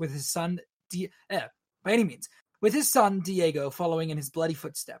means, with his son Diego following in his bloody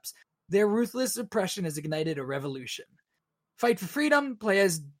footsteps. Their ruthless oppression has ignited a revolution. Fight for freedom. Play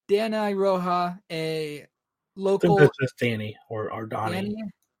as Danny Roja, a local." I think that's just Danny or Donnie.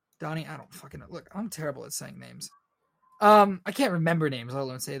 Donnie, I don't fucking know. Look, I'm terrible at saying names. I can't remember names, let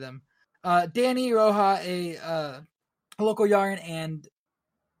alone say them. Danny Roja, a local Yaran, and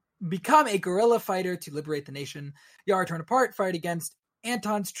become a guerrilla fighter to liberate the nation. Yara torn apart, fight against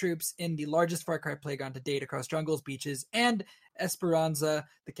Anton's troops in the largest Far Cry playground to date across jungles, beaches, and Esperanza,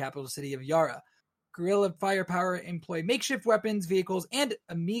 the capital city of Yara. Guerrilla firepower employ makeshift weapons, vehicles, and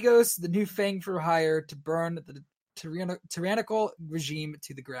amigos, the new Fang for hire, to burn the tyrannical regime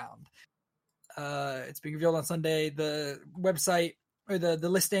to the ground. It's being revealed on Sunday. The website, or the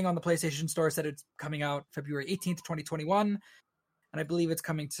listing on the PlayStation Store, said it's coming out February 18th, 2021. And I believe it's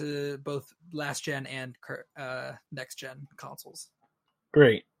coming to both last gen and next gen consoles.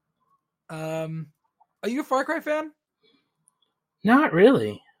 Great. Are you a Far Cry fan? Not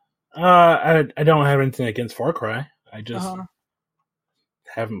really. I don't have anything against Far Cry. I just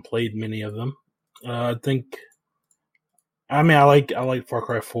haven't played many of them. I like Far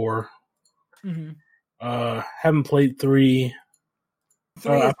Cry 4. Mm-hmm. Haven't played 3.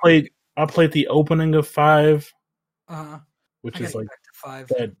 I played the opening of 5. Which is like 5.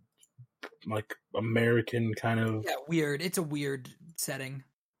 That like American kind of weird. It's a weird setting.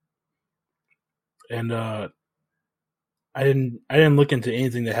 And I didn't look into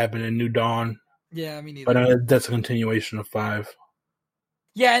anything that happened in New Dawn. Yeah, me neither. But that's a continuation of 5.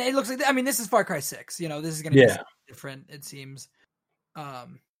 Yeah, and it looks like this is Far Cry 6. This is going to be something different, it seems.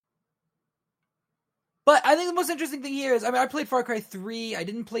 But I think the most interesting thing here is, I played Far Cry 3. I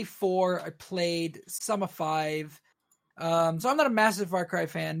didn't play 4. I played some of 5. So I'm not a massive Far Cry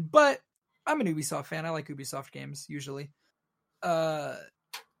fan, but I'm an Ubisoft fan. I like Ubisoft games usually. I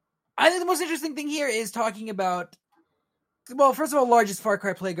think the most interesting thing here is talking about, well, first of all, largest Far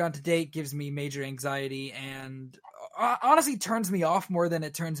Cry playground to date gives me major anxiety and honestly turns me off more than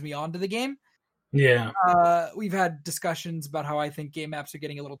it turns me on to the game. Yeah. We've had discussions about how I think game maps are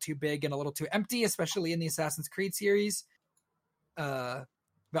getting a little too big and a little too empty, especially in the Assassin's Creed series.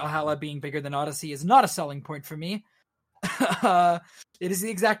 Valhalla being bigger than Odyssey is not a selling point for me. It is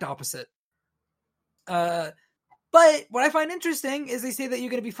the exact opposite. But what I find interesting is they say that you're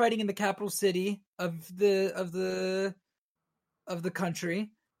going to be fighting in the capital city of the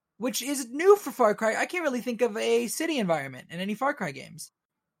country, which is new for Far Cry. I can't really think of a city environment in any Far Cry games.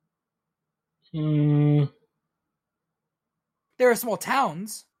 There are small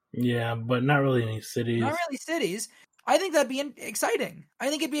towns. Yeah, but not really any cities. Not really cities. I think that'd be exciting. I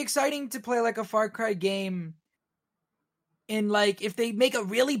think it'd be exciting to play like a Far Cry game in, like, if they make a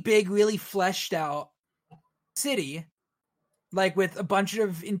really big, really fleshed out city, like with a bunch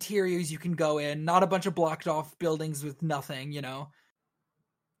of interiors you can go in, not a bunch of blocked off buildings with nothing, that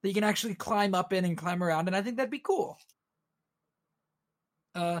you can actually climb up in and climb around, and I think that'd be cool.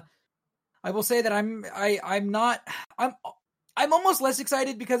 I will say that I'm almost less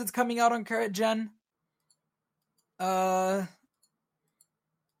excited because it's coming out on current gen. I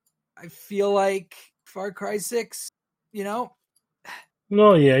feel like Far Cry 6, No,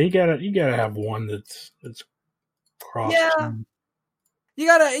 yeah, you gotta have one that's cross. Yeah, you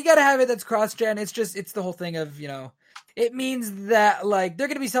gotta have it that's cross gen. It's the whole thing of it means that like they're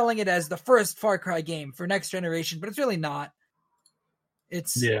gonna be selling it as the first Far Cry game for next generation, but it's really not.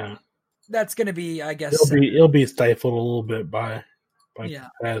 That's gonna be, I guess, it'll be stifled a little bit by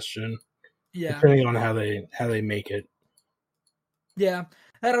past gen. Yeah, depending on how they make it. Yeah,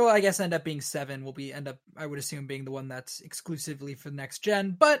 that'll, I guess, end up being 7. I would assume, being the one that's exclusively for next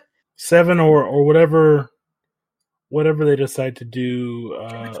gen. But 7 or whatever they decide to do,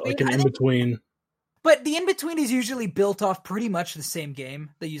 like an in between. But the in between is usually built off pretty much the same game.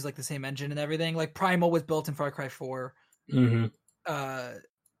 They use like the same engine and everything. Like Primal was built in Far Cry 4. Mm-hmm.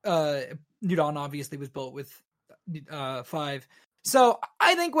 New Dawn obviously was built with 5. So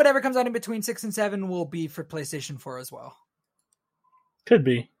I think whatever comes out in between 6 and 7 will be for PlayStation 4 as well. Could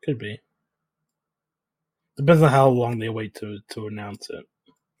be. Depends on how long they wait to announce it.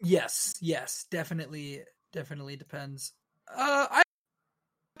 Yes, definitely depends. I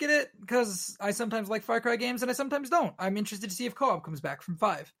get it because I sometimes like Far Cry games and I sometimes don't. I'm interested to see if co-op comes back from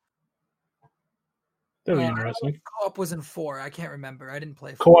 5. That would be interesting. Co-op was in 4. I can't remember. I didn't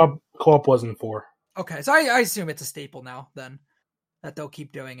play 4. Co-op was in 4. Okay, so I assume it's a staple now, then, that they'll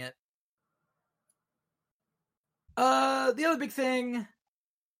keep doing it. The other big thing,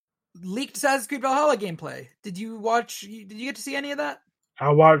 leaked Assassin's Creed Valhalla gameplay. Did you get to see any of that? I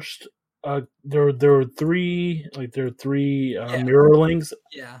watched. There were three mirror links.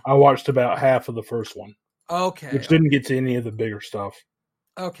 Yeah. I watched about half of the first one. Okay. Which didn't get to any of the bigger stuff.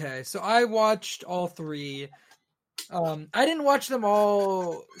 Okay, so I watched all 3. I didn't watch them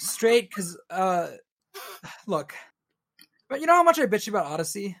all straight because, look, but you know how much I bitch about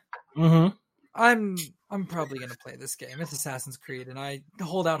Odyssey? Mm-hmm. I'm probably going to play this game. It's Assassin's Creed, and I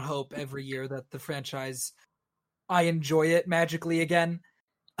hold out hope every year that the franchise, I enjoy it magically again.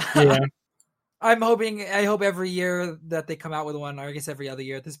 Yeah. I hope every year that they come out with one, or I guess every other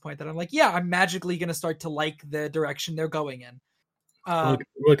year at this point, that I'm like, yeah, I'm magically going to start to like the direction they're going in.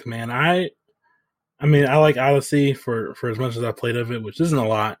 Look, man, I like Odyssey for as much as I played of it, which isn't a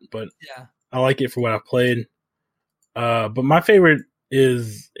lot, but yeah, I like it for what I played. But my favorite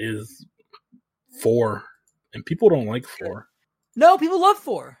is 4, and people don't like 4. No, people love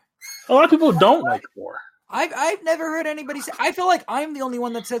 4. A lot of people don't like 4. I've never heard anybody say. I feel like I'm the only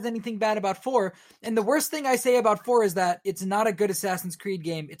one that says anything bad about 4. And the worst thing I say about 4 is that it's not a good Assassin's Creed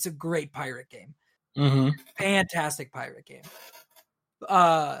game. It's a great pirate game. Mm-hmm. Fantastic pirate game.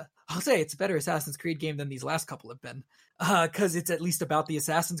 I'll say it's a better Assassin's Creed game than these last couple have been, because it's at least about the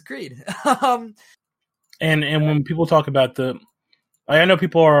Assassin's Creed. And when people talk about I know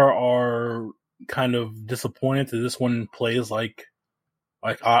people are kind of disappointed that this one plays like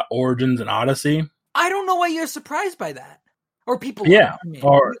Origins and Odyssey. I don't know why you're surprised by that, or people. Yeah,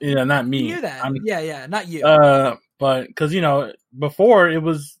 not me. You knew that. Yeah, not you. But because before it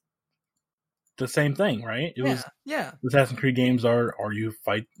was the same thing, right? It was Assassin's Creed games are you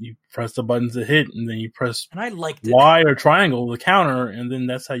fight, you press the buttons to hit, and then you press and I liked Y or triangle to counter, and then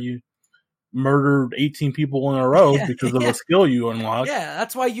that's how you murdered 18 people in a row because of a skill you unlock. Yeah,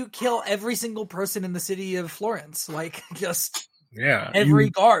 that's why you kill every single person in the city of Florence, like just every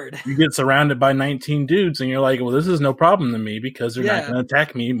guard. You get surrounded by 19 dudes, and you're like, well, this is no problem to me because they're not going to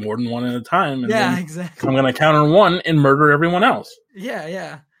attack me more than one at a time. And exactly. I'm going to counter one and murder everyone else.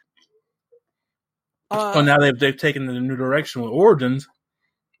 Yeah. So now they've taken the new direction with Origins,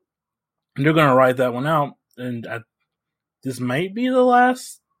 and they're going to write that one out. And this might be the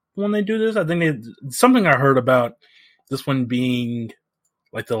last one they do this. I think something I heard about this one being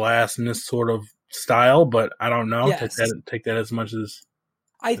like the last in this sort of style, but I don't know. Yes. Take that as much as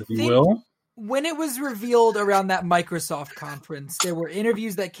you will. When it was revealed around that Microsoft conference, there were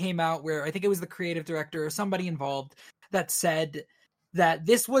interviews that came out where I think it was the creative director or somebody involved that said that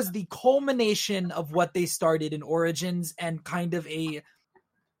this was the culmination of what they started in Origins and kind of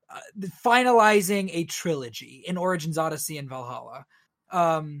finalizing a trilogy in Origins, Odyssey, and Valhalla.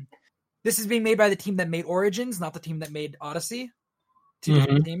 This is being made by the team that made Origins, not the team that made Odyssey. Two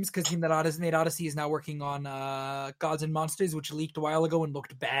different teams, because the team that made Odyssey is now working on Gods and Monsters, which leaked a while ago and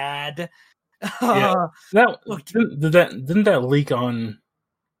looked bad. Didn't that leak on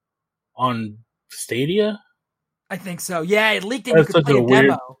Stadia? I think so. Yeah, it leaked and you could play a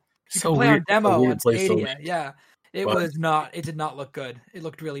demo. You could play a demo on Stadia. Yeah. It did not look good. It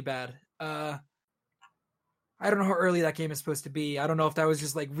looked really bad. I don't know how early that game is supposed to be. I don't know if that was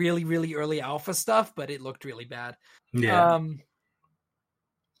just like really, really early alpha stuff, but it looked really bad. Yeah.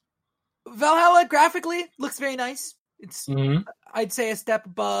 Valhalla graphically looks very nice. It's I'd say a step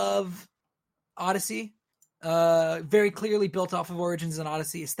above Odyssey. Very clearly built off of Origins and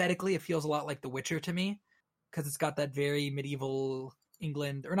Odyssey. Aesthetically, it feels a lot like The Witcher to me, because it's got that very medieval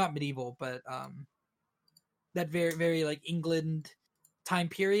England, or not medieval, but that very, very like England time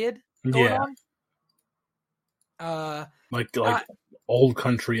period going on. Like old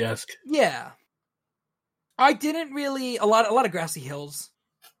country-esque. Yeah. I didn't really a lot of grassy hills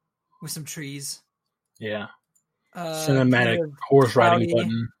with some trees. Yeah. Cinematic kind of horse riding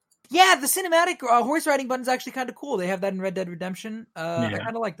button. Yeah, the cinematic horse riding button is actually kind of cool. They have that in Red Dead Redemption. I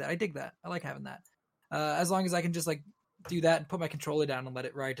kind of like that. I dig that. I like having that. As long as I can just like do that and put my controller down and let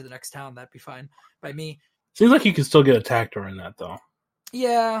it ride to the next town, that'd be fine by me. Seems like you can still get attacked during that, though.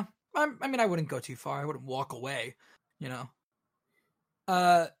 Yeah, I mean, I wouldn't go too far. I wouldn't walk away,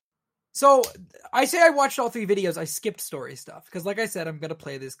 So I say I watched all 3 videos. I skipped story stuff because, like I said, I'm gonna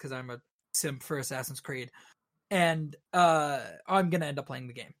play this because I'm a simp for Assassin's Creed, and I'm gonna end up playing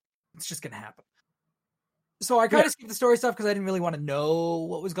the game. It's just gonna happen. So I kind of skipped the story stuff because I didn't really want to know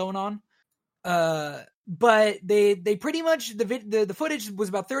what was going on. But they pretty much the footage was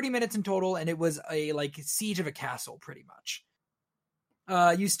about 30 minutes in total, and it was a like siege of a castle, pretty much.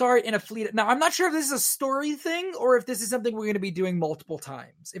 You start in a fleet. Now, I'm not sure if this is a story thing or if this is something we're going to be doing multiple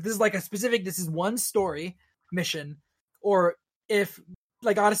times. If this is like this is one story mission, or if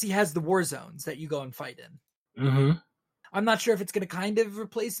like Odyssey has the war zones that you go and fight in. Mm-hmm. I'm not sure if it's going to kind of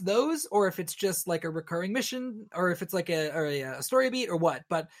replace those, or if it's just like a recurring mission, or if it's like a story beat, or what.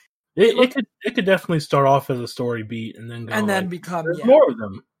 But it could definitely start off as a story beat and then become more of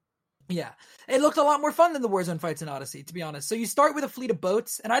them. Yeah, it looked a lot more fun than the Warzone fights in Odyssey, to be honest. So you start with a fleet of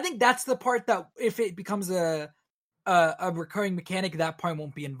boats, and I think that's the part that if it becomes a recurring mechanic, that part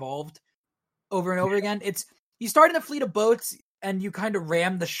won't be involved over and over again. It's you start in a fleet of boats, and you kind of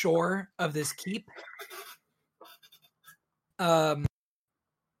ram the shore of this keep. So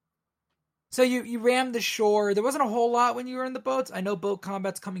you ram the shore. There wasn't a whole lot when you were in the boats. I know boat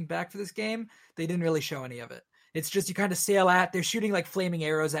combat's coming back for this game. They didn't really show any of it. It's just you kind of sail they're shooting like flaming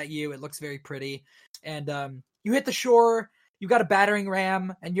arrows at you. It looks very pretty. And you hit the shore, you got a battering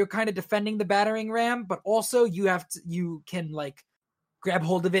ram, and you're kind of defending the battering ram, but also you can like grab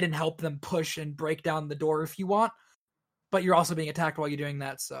hold of it and help them push and break down the door if you want. But you're also being attacked while you're doing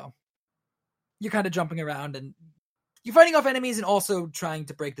that, so you're kind of jumping around and you're fighting off enemies and also trying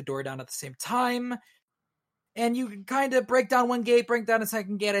to break the door down at the same time. And you kind of break down one gate, break down a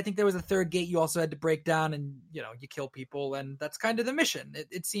second gate. I think there was a third gate you also had to break down, and you kill people, and that's kind of the mission.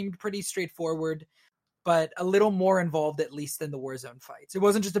 It seemed pretty straightforward, but a little more involved at least than the Warzone fights. It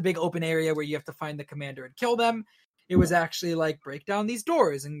wasn't just a big open area where you have to find the commander and kill them. It was actually like break down these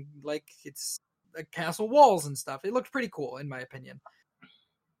doors and like it's like castle walls and stuff. It looked pretty cool in my opinion.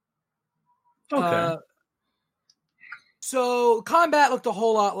 Okay. So combat looked a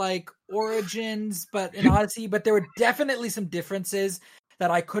whole lot like Origins, but in Odyssey, but there were definitely some differences that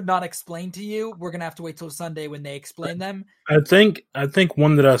I could not explain to you. We're gonna have to wait till Sunday when they explain them. I think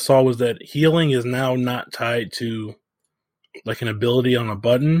one that I saw was that healing is now not tied to like an ability on a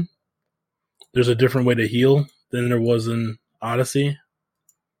button. There's a different way to heal than there was in Odyssey,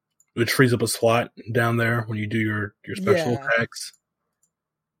 which frees up a slot down there when you do your special attacks.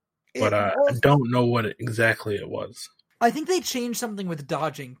 But I don't know what exactly it was. I think they changed something with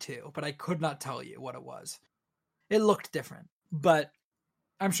dodging too, but I could not tell you what it was. It looked different, but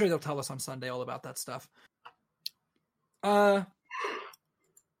I'm sure they'll tell us on Sunday all about that stuff. They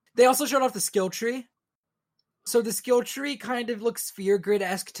also showed off the skill tree. So the skill tree kind of looks Sphere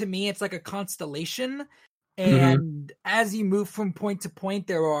Grid-esque to me. It's like a constellation, and as you move from point to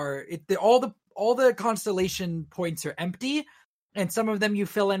point, all the constellation points are empty. And some of them you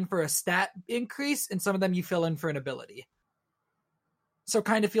fill in for a stat increase, and some of them you fill in for an ability. So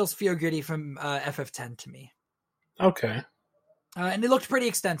kind of feels Sphere Griddy from FF10 to me. Okay. And it looked pretty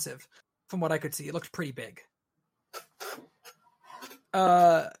extensive from what I could see. It looked pretty big.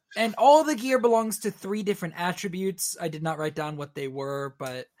 And all the gear belongs to 3 different attributes. I did not write down what they were,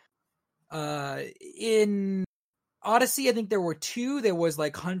 but in Odyssey, I think there were 2. There was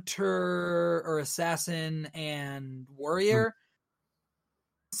like Hunter or Assassin and Warrior.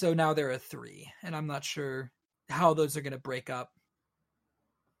 So now there are 3, and I'm not sure how those are going to break up.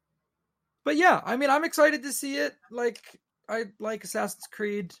 But yeah, I mean, I'm excited to see it. Like, I like Assassin's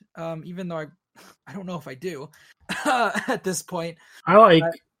Creed, even though I don't know if I do at this point. I like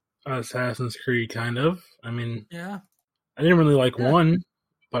Assassin's Creed, kind of. I mean, yeah, I didn't really like 1,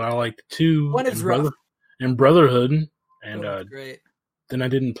 but I liked 2 1 is rough. And Brotherhood, and great. Then I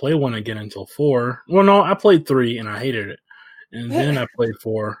didn't play 1 again until 4. Well, no, I played 3 and I hated it. And then I played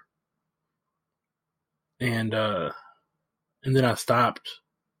 4, and then I stopped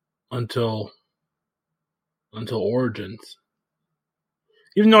until Origins.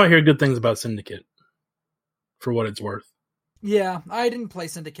 Even though I hear good things about Syndicate, for what it's worth. Yeah, I didn't play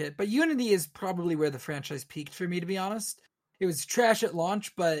Syndicate, but Unity is probably where the franchise peaked for me, to be honest. It was trash at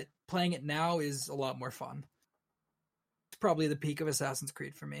launch, but playing it now is a lot more fun. It's probably the peak of Assassin's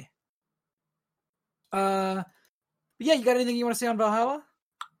Creed for me. Yeah, you got anything you want to say on Valhalla?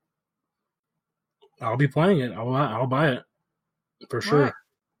 I'll be playing it. I'll buy it for sure.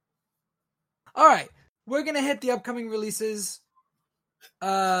 All right. We're gonna hit the upcoming releases.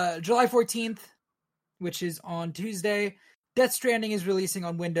 July 14th, which is on Tuesday. Death Stranding is releasing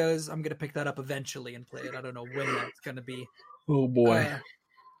on Windows. I'm gonna pick that up eventually and play it. I don't know when that's gonna be. Oh boy.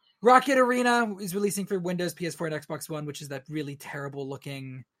 Rocket Arena is releasing for Windows, PS4, and Xbox One, which is that really terrible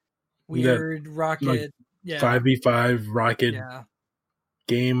looking, weird rocket. Yeah. 5v5 rocket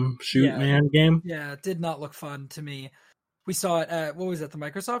game, game. Yeah, it did not look fun to me. We saw it at, what was that, the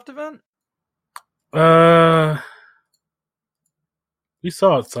Microsoft event? We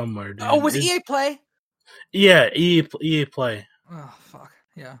saw it somewhere, dude. Oh, was EA Play? Yeah, EA Play. Oh, fuck.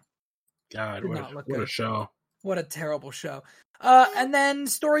 Yeah. God, what a show. What a terrible show. And then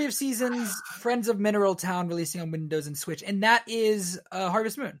Story of Seasons, Friends of Mineral Town releasing on Windows and Switch, and that is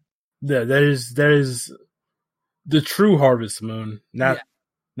Harvest Moon. Yeah, that is the true Harvest Moon, not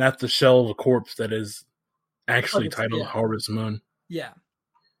the shell of a corpse that is actually titled Harvest Moon. Yeah.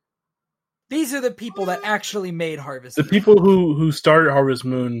 These are the people that actually made Harvest Moon. The people who started Harvest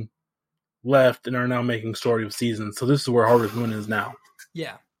Moon left and are now making Story of Seasons. So this is where Harvest Moon is now.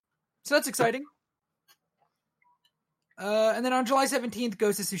 Yeah. So that's exciting. And then on July 17th,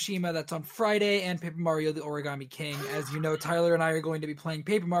 Ghost of Tsushima. That's on Friday, and Paper Mario the Origami King. As you know, Tyler and I are going to be playing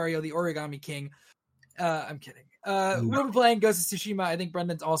Paper Mario the Origami King. I'm kidding. We'll be playing Ghost of Tsushima. I think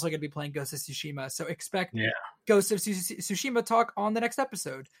Brendan's also going to be playing Ghost of Tsushima. So expect Ghost of Tsushima talk on the next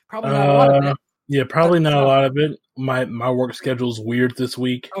episode. Probably not a lot of it. Yeah, probably not a lot of it. My work schedule's weird this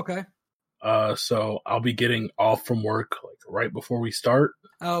week. Okay. So I'll be getting off from work like right before we start.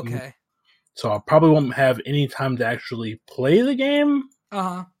 Okay. So I probably won't have any time to actually play the game.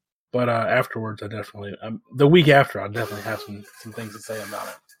 Uh-huh. But afterwards, the week after, I'll definitely have some things to say about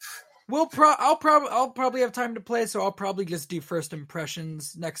it. I'll probably have time to play, so I'll probably just do first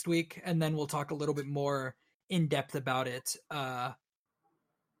impressions next week, and then we'll talk a little bit more in depth about it the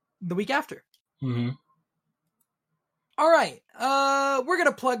week after. Mm-hmm. All right, we're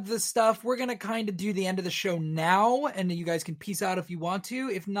gonna plug this stuff. We're gonna kind of do the end of the show now, and you guys can peace out if you want to.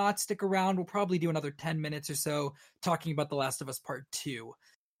 If not, stick around. We'll probably do another 10 minutes or so talking about The Last of Us Part 2.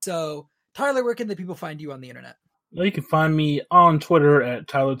 So, Tyler, where can the people find you on the internet? Well, you can find me on Twitter at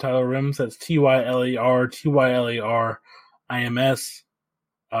TylerRims. That's TylerTylerRims. And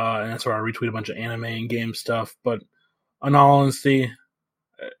that's where I retweet a bunch of anime and game stuff. But in all honesty,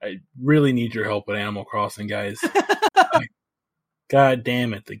 I really need your help with Animal Crossing, guys. God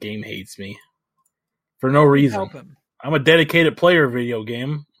damn it, the game hates me. For no reason. Help him. I'm a dedicated player of video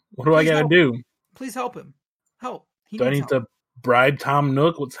game. What do I gotta do? Please help him. Help. Do I need to bribe Tom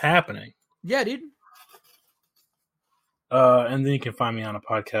Nook? What's happening? Yeah, dude. And then you can find me on a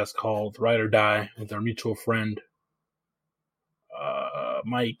podcast called Ride or Die with our mutual friend,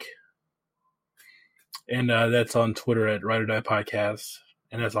 Mike. And that's on Twitter at Ride or Die Podcast.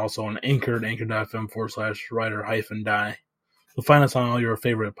 And that's also on Anchor at anchor.fm/Rider-Die. You'll find us on all your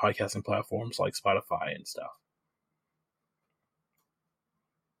favorite podcasting platforms like Spotify and stuff.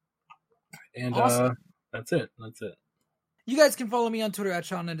 And awesome. That's it. You guys can follow me on Twitter at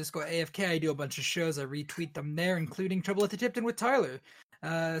Sean_AFK. I do a bunch of shows. I retweet them there, including Trouble at the Tipton with Tyler.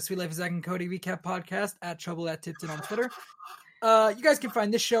 Sweet Life of Zach and Cody Recap Podcast at Trouble at Tipton on Twitter. You guys can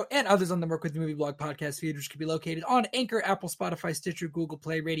find this show and others on the Work with the Movie Blog podcast feed, which can be located on Anchor, Apple, Spotify, Stitcher, Google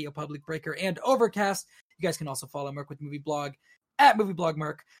Play, Radio Public, Breaker, and Overcast. You guys can also follow Merc with Movie Blog at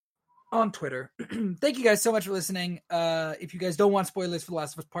MovieBlogMerc on Twitter. Thank you guys so much for listening. If you guys don't want spoilers for The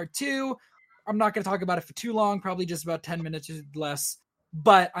Last of Us Part 2, I'm not going to talk about it for too long, probably just about 10 minutes or less,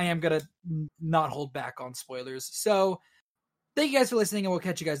 but I am going to not hold back on spoilers. So thank you guys for listening, and we'll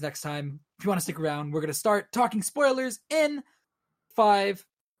catch you guys next time. If you want to stick around, we're going to start talking spoilers in 5,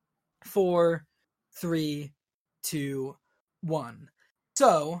 4, 3, 2, 1.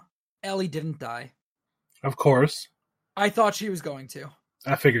 So, Ellie didn't die. Of course. I thought she was going to.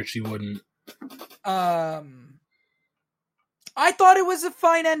 I figured she wouldn't. I thought it was a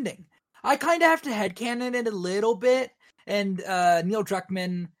fine ending. I kind of have to headcanon it a little bit, and Neil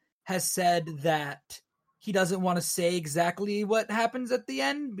Druckmann has said that he doesn't want to say exactly what happens at the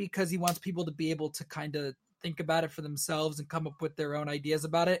end because he wants people to be able to kind of think about it for themselves and come up with their own ideas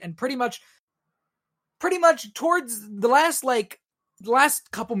about it. And pretty much towards the last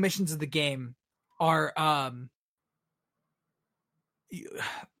couple missions of the game are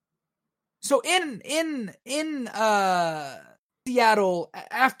so in Seattle,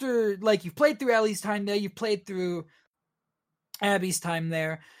 after you've played through Ellie's time there, you've played through Abby's time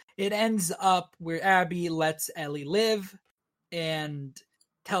there, it ends up where Abby lets Ellie live and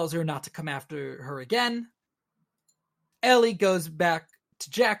tells her not to come after her again. Ellie goes back to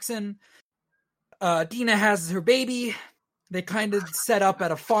Jackson. Dina has her baby. They kind of set up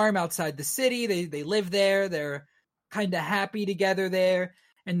at a farm outside the city. They live there. They're kind of happy together there.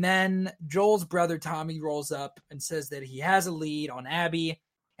 And then Joel's brother Tommy rolls up and says that he has a lead on Abby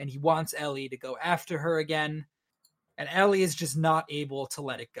and he wants Ellie to go after her again. And Ellie is just not able to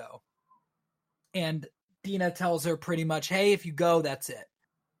let it go. And Dina tells her pretty much, hey, if you go, that's it.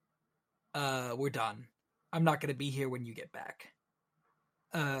 We're done. I'm not going to be here when you get back.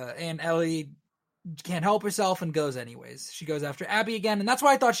 And Ellie can't help herself and goes anyways. She goes after Abby again, and that's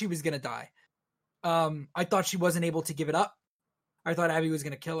why I thought she was going to die. I thought she wasn't able to give it up. I thought Abby was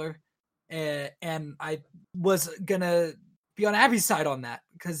going to kill her. And I was going to be on Abby's side on that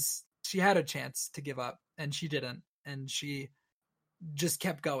because she had a chance to give up, and she didn't. And she just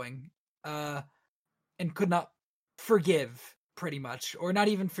kept going, and could not forgive, pretty much, or not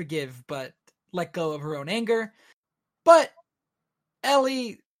even forgive, but let go of her own anger. But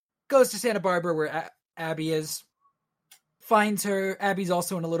Ellie goes to Santa Barbara where Abby is, finds her. Abby's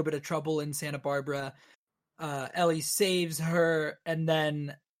also in a little bit of trouble in Santa Barbara. Ellie saves her, and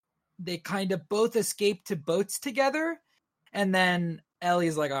then they kind of both escape to boats together. And then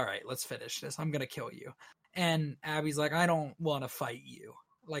Ellie's like, all right, let's finish this. I'm going to kill you. And Abby's like, I don't want to fight you.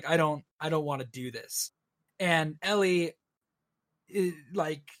 Like, I don't want to do this. And Ellie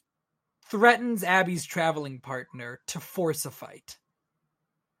like threatens Abby's traveling partner to force a fight.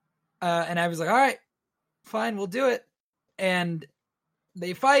 And Abby's like, all right, fine, we'll do it. And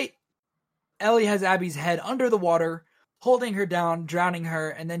they fight. Ellie has Abby's head under the water, holding her down, drowning her,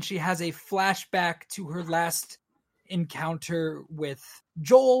 and then she has a flashback to her last encounter with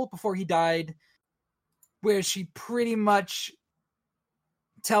Joel before he died, where she pretty much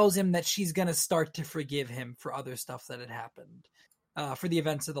tells him that she's going to start to forgive him for other stuff that had happened, for the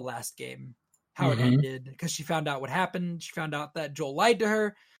events of the last game, how it ended, because she found out what happened. She found out that Joel lied to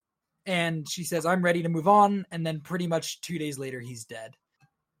her, and she says, I'm ready to move on, and then pretty much 2 days later, he's dead.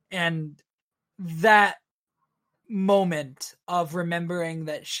 And that moment of remembering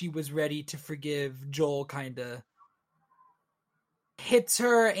that she was ready to forgive Joel kind of hits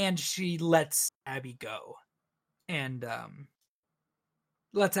her, and she lets Abby go. And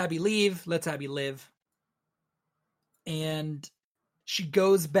lets Abby leave, lets Abby live. And she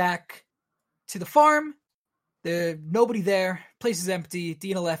goes back to the farm. There's nobody there. Place is empty.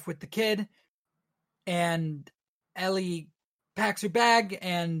 Dina left with the kid. And Ellie packs her bag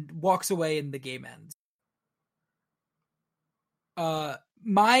and walks away, and the game ends.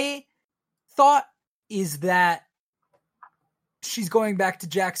 My thought is that she's going back to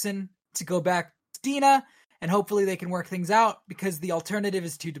Jackson to go back to Dina, and hopefully they can work things out, because the alternative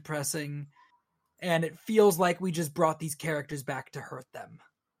is too depressing, and it feels like we just brought these characters back to hurt them.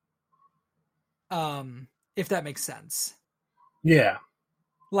 If that makes sense. Yeah.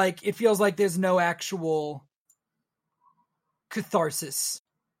 Like, it feels like there's no actual catharsis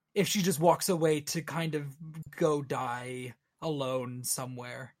if she just walks away to kind of go die alone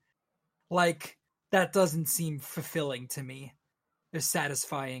somewhere. Like, that doesn't seem fulfilling to me. Or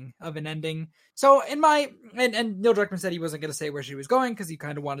satisfying of an ending. So in my and Neil Druckmann said he wasn't going to say where she was going because he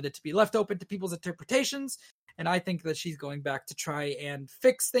kind of wanted it to be left open to people's interpretations. And I think that she's going back to try and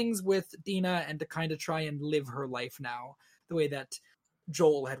fix things with Dina and to kind of try and live her life now the way that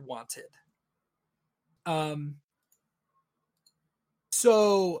Joel had wanted.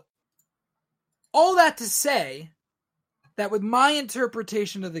 So all that to say that with my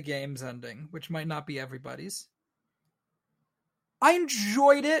interpretation of the game's ending, which might not be everybody's, I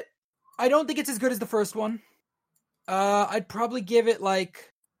enjoyed it. I don't think it's as good as the first one. I'd probably give it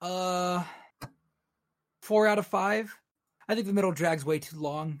like 4 out of 5. I think the middle drags way too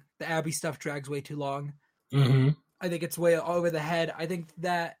long. The Abby stuff drags way too long. Mm-hmm. I think it's way over the head. I think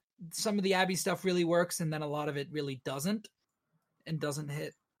that some of the Abby stuff really works, and then a lot of it really doesn't, and doesn't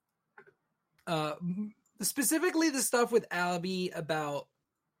hit. Specifically the stuff with Abby about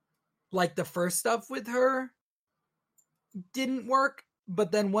like the first stuff with her didn't work,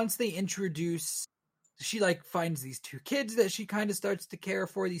 but then once they introduce, she like finds these 2 kids that she kind of starts to care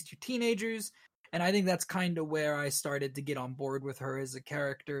for, these 2 teenagers, and I think that's kind of where I started to get on board with her as a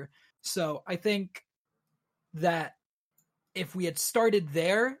character. So I think that if we had started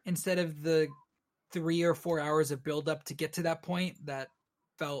there instead of the 3 or 4 hours of build up to get to that point that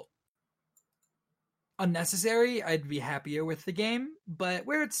felt unnecessary, I'd be happier with the game. But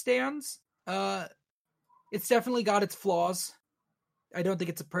where it stands, it's definitely got its flaws. I don't think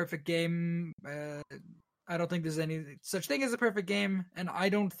it's a perfect game. I don't think there's any such thing as a perfect game, and I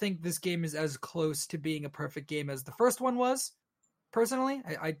don't think this game is as close to being a perfect game as the first one was. Personally,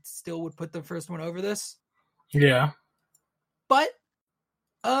 I still would put the first one over this. Yeah. But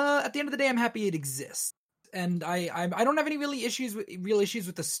at the end of the day, I'm happy it exists. And I don't have any real issues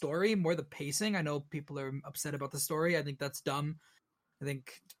with the story, more the pacing. I know people are upset about the story. I think that's dumb. I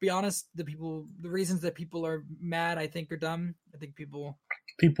think, to be honest, the reasons that people are mad, I think, are dumb. I think people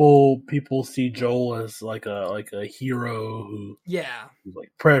see Joel as like a hero who's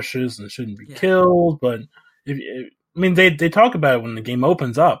like precious and shouldn't be killed. But they talk about it when the game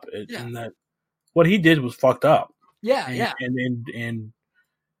opens up, and that what he did was fucked up. And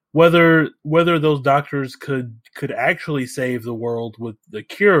whether those doctors could actually save the world with the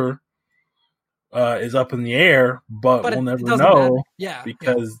cure is up in the air, but we'll never know.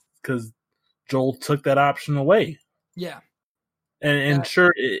 Because Joel took that option away. Yeah. And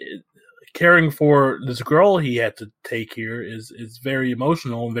sure, caring for this girl he had to take here is very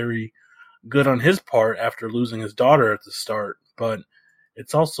emotional and very good on his part after losing his daughter at the start, but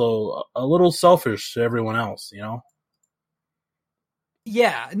it's also a little selfish to everyone else, you know?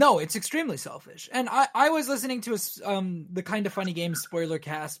 Yeah, no, it's extremely selfish. And I was listening to the Kind of Funny Games spoiler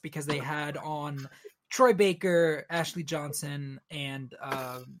cast because they had on Troy Baker, Ashley Johnson, and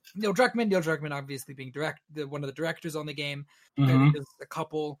Neil Druckmann. Neil Druckmann obviously being one of the directors on the game. Mm-hmm. There's a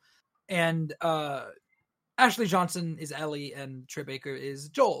couple. And Ashley Johnson is Ellie and Troy Baker is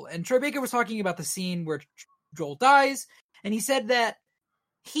Joel. And Troy Baker was talking about the scene where Joel dies, and he said that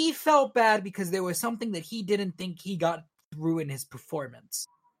he felt bad because there was something that he didn't think he got through in his performance.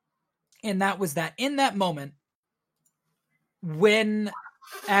 And that was that in that moment, when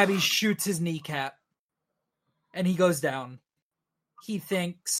Abby shoots his kneecap and he goes down, he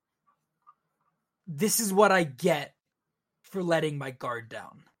thinks, this is what I get for letting my guard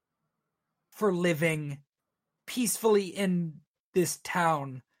down, for living peacefully in this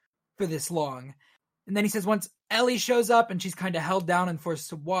town for this long. And then he says once Ellie shows up and she's kind of held down and forced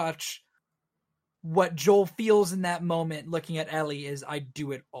to watch, what Joel feels in that moment looking at Ellie is, I'd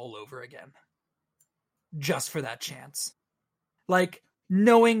do it all over again. Just for that chance. Like,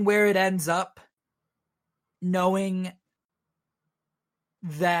 knowing where it ends up, knowing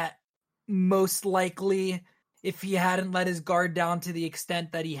that most likely if he hadn't let his guard down to the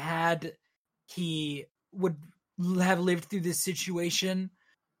extent that he had, he would have lived through this situation.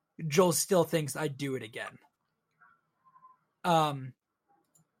 Joel still thinks I'd do it again.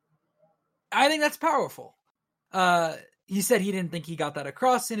 I think that's powerful. He said he didn't think he got that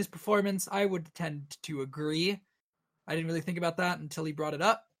across in his performance. I would tend to agree. I didn't really think about that until he brought it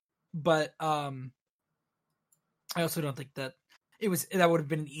up. But I also don't think that that would have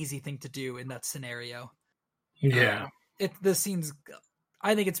been an easy thing to do in that scenario. Yeah. The scene's,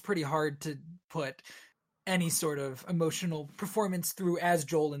 I think it's pretty hard to put any sort of emotional performance through as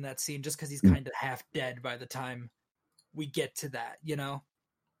Joel in that scene, just because he's kind of half dead by the time we get to that, you know?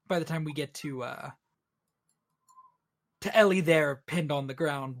 By the time we get to Ellie there pinned on the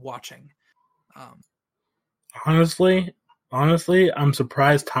ground watching. Honestly, I'm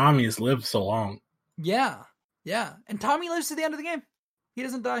surprised Tommy has lived so long. Yeah. And Tommy lives to the end of the game. He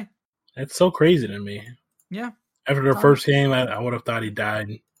doesn't die. That's so crazy to me. Yeah. After the first game, I would have thought he died.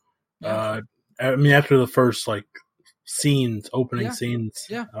 Yeah. After the first opening scenes,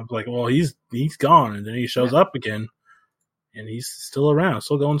 I was like, well, he's gone, and then he shows up again. And he's still around,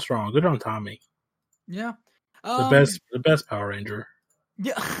 still going strong. Good on Tommy. Yeah. The best Power Ranger.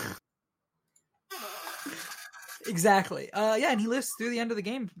 Yeah. Exactly. And he lives through the end of the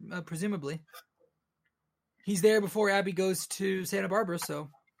game, presumably. He's there before Abby goes to Santa Barbara, so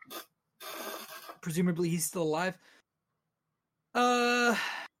presumably he's still alive.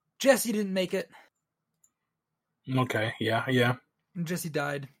 Jesse didn't make it. Okay, yeah. Jesse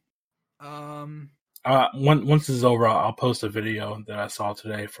died. Once this is over, I'll post a video that I saw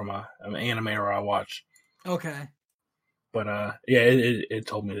today from an animator I watched. Okay. But it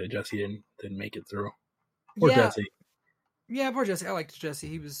told me that Jesse didn't make it through. Poor Jesse. Yeah, poor Jesse. I liked Jesse.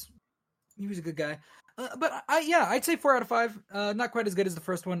 He was a good guy. But I'd say 4 out of 5. Not quite as good as the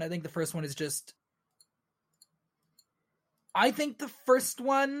first one. I think the first one is just. I think the first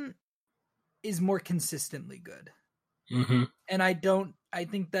one is more consistently good. Mm-hmm. And I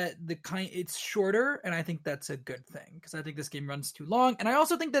think that it's shorter, and I think that's a good thing, because I think this game runs too long. And I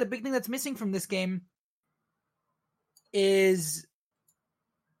also think that a big thing that's missing from this game is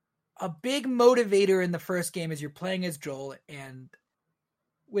a big motivator in the first game is you're playing as Joel, and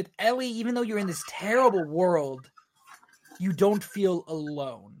with Ellie, even though you're in this terrible world, you don't feel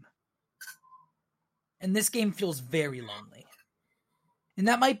alone. And this game feels very lonely. And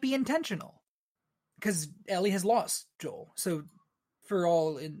that might be intentional, because Ellie has lost Joel. So for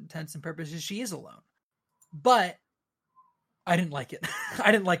all intents and purposes, she is alone. But I didn't like it.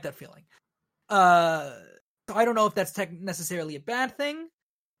 I didn't like that feeling. So I don't know if that's necessarily a bad thing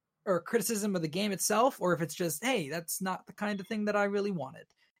or a criticism of the game itself, or if it's just, hey, that's not the kind of thing that I really wanted.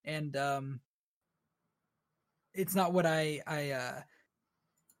 And it's not what it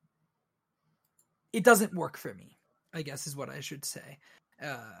doesn't work for me, I guess is what I should say.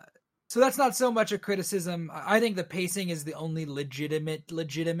 So that's not so much a criticism. I think the pacing is the only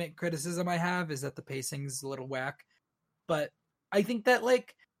legitimate criticism I have, is that the pacing's a little whack. But I think that,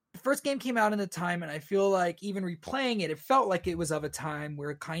 like, the first game came out in a time, and I feel like even replaying it, it felt like it was of a time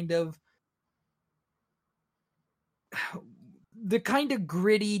where kind of the kind of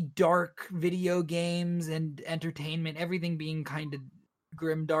gritty, dark video games and entertainment, everything being kind of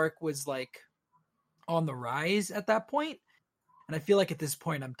grimdark, was like on the rise at that point. And I feel like at this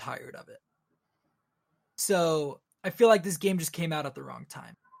point I'm tired of it. So I feel like this game just came out at the wrong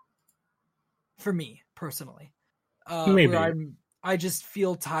time. For me, personally. Maybe. Where I just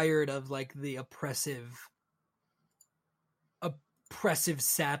feel tired of like the oppressive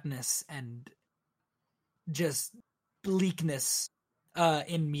sadness and just bleakness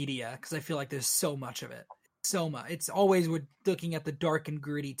in media, because I feel like there's so much of it. So much. It's always we're looking at the dark and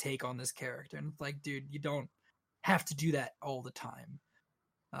gritty take on this character, and it's like, dude, you don't have to do that all the time.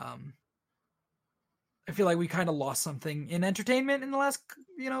 I feel like we kind of lost something in entertainment in the last,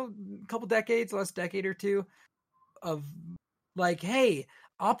 couple decades, last decade or two, of like, hey,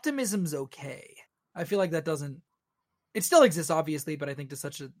 optimism's okay. I feel like that doesn't. It still exists, obviously, but I think to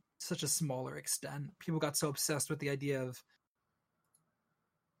such a smaller extent. People got so obsessed with the idea of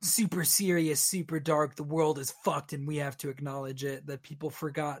super serious, super dark, the world is fucked and we have to acknowledge it, that people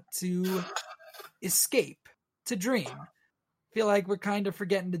forgot to escape, to dream. I feel like we're kind of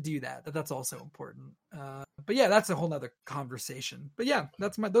forgetting to do that. That's also important. But yeah, that's a whole nother conversation. But yeah,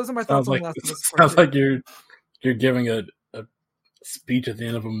 those are my thoughts on The Last of Us. Sounds like you're giving a speech at the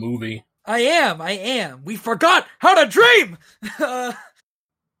end of a movie. I am. We forgot how to dream.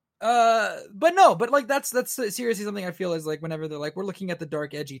 But like that's seriously something I feel is like whenever they're like, we're looking at the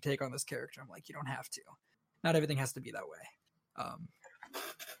dark, edgy take on this character, I'm like, you don't have to. Not everything has to be that way.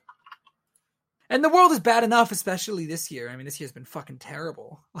 And the world is bad enough, especially this year. I mean, this year's been fucking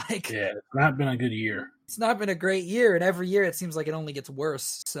terrible. Like, yeah, it's not been a good year. It's not been a great year, and every year it seems like it only gets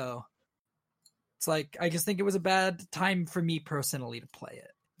worse. So it's like, I just think it was a bad time for me personally to play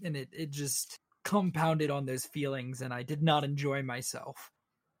it. And it just compounded on those feelings, and I did not enjoy myself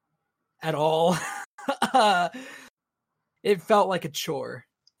at all. It felt like a chore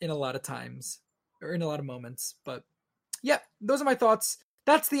in a lot of times, or in a lot of moments. But yeah, those are my thoughts.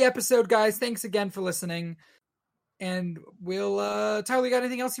 That's the episode, guys. Thanks again for listening. And we'll Tyler, you got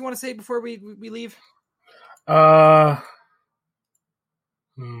anything else you want to say before we leave? No,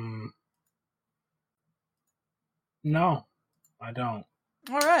 I don't.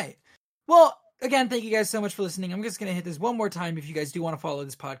 All right. Well, again, thank you guys so much for listening. I'm just going to hit this one more time. If you guys do want to follow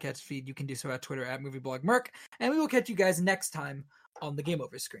this podcast feed, you can do so at Twitter at MovieBlogMerc. And we will catch you guys next time on the Game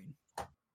Over Screen.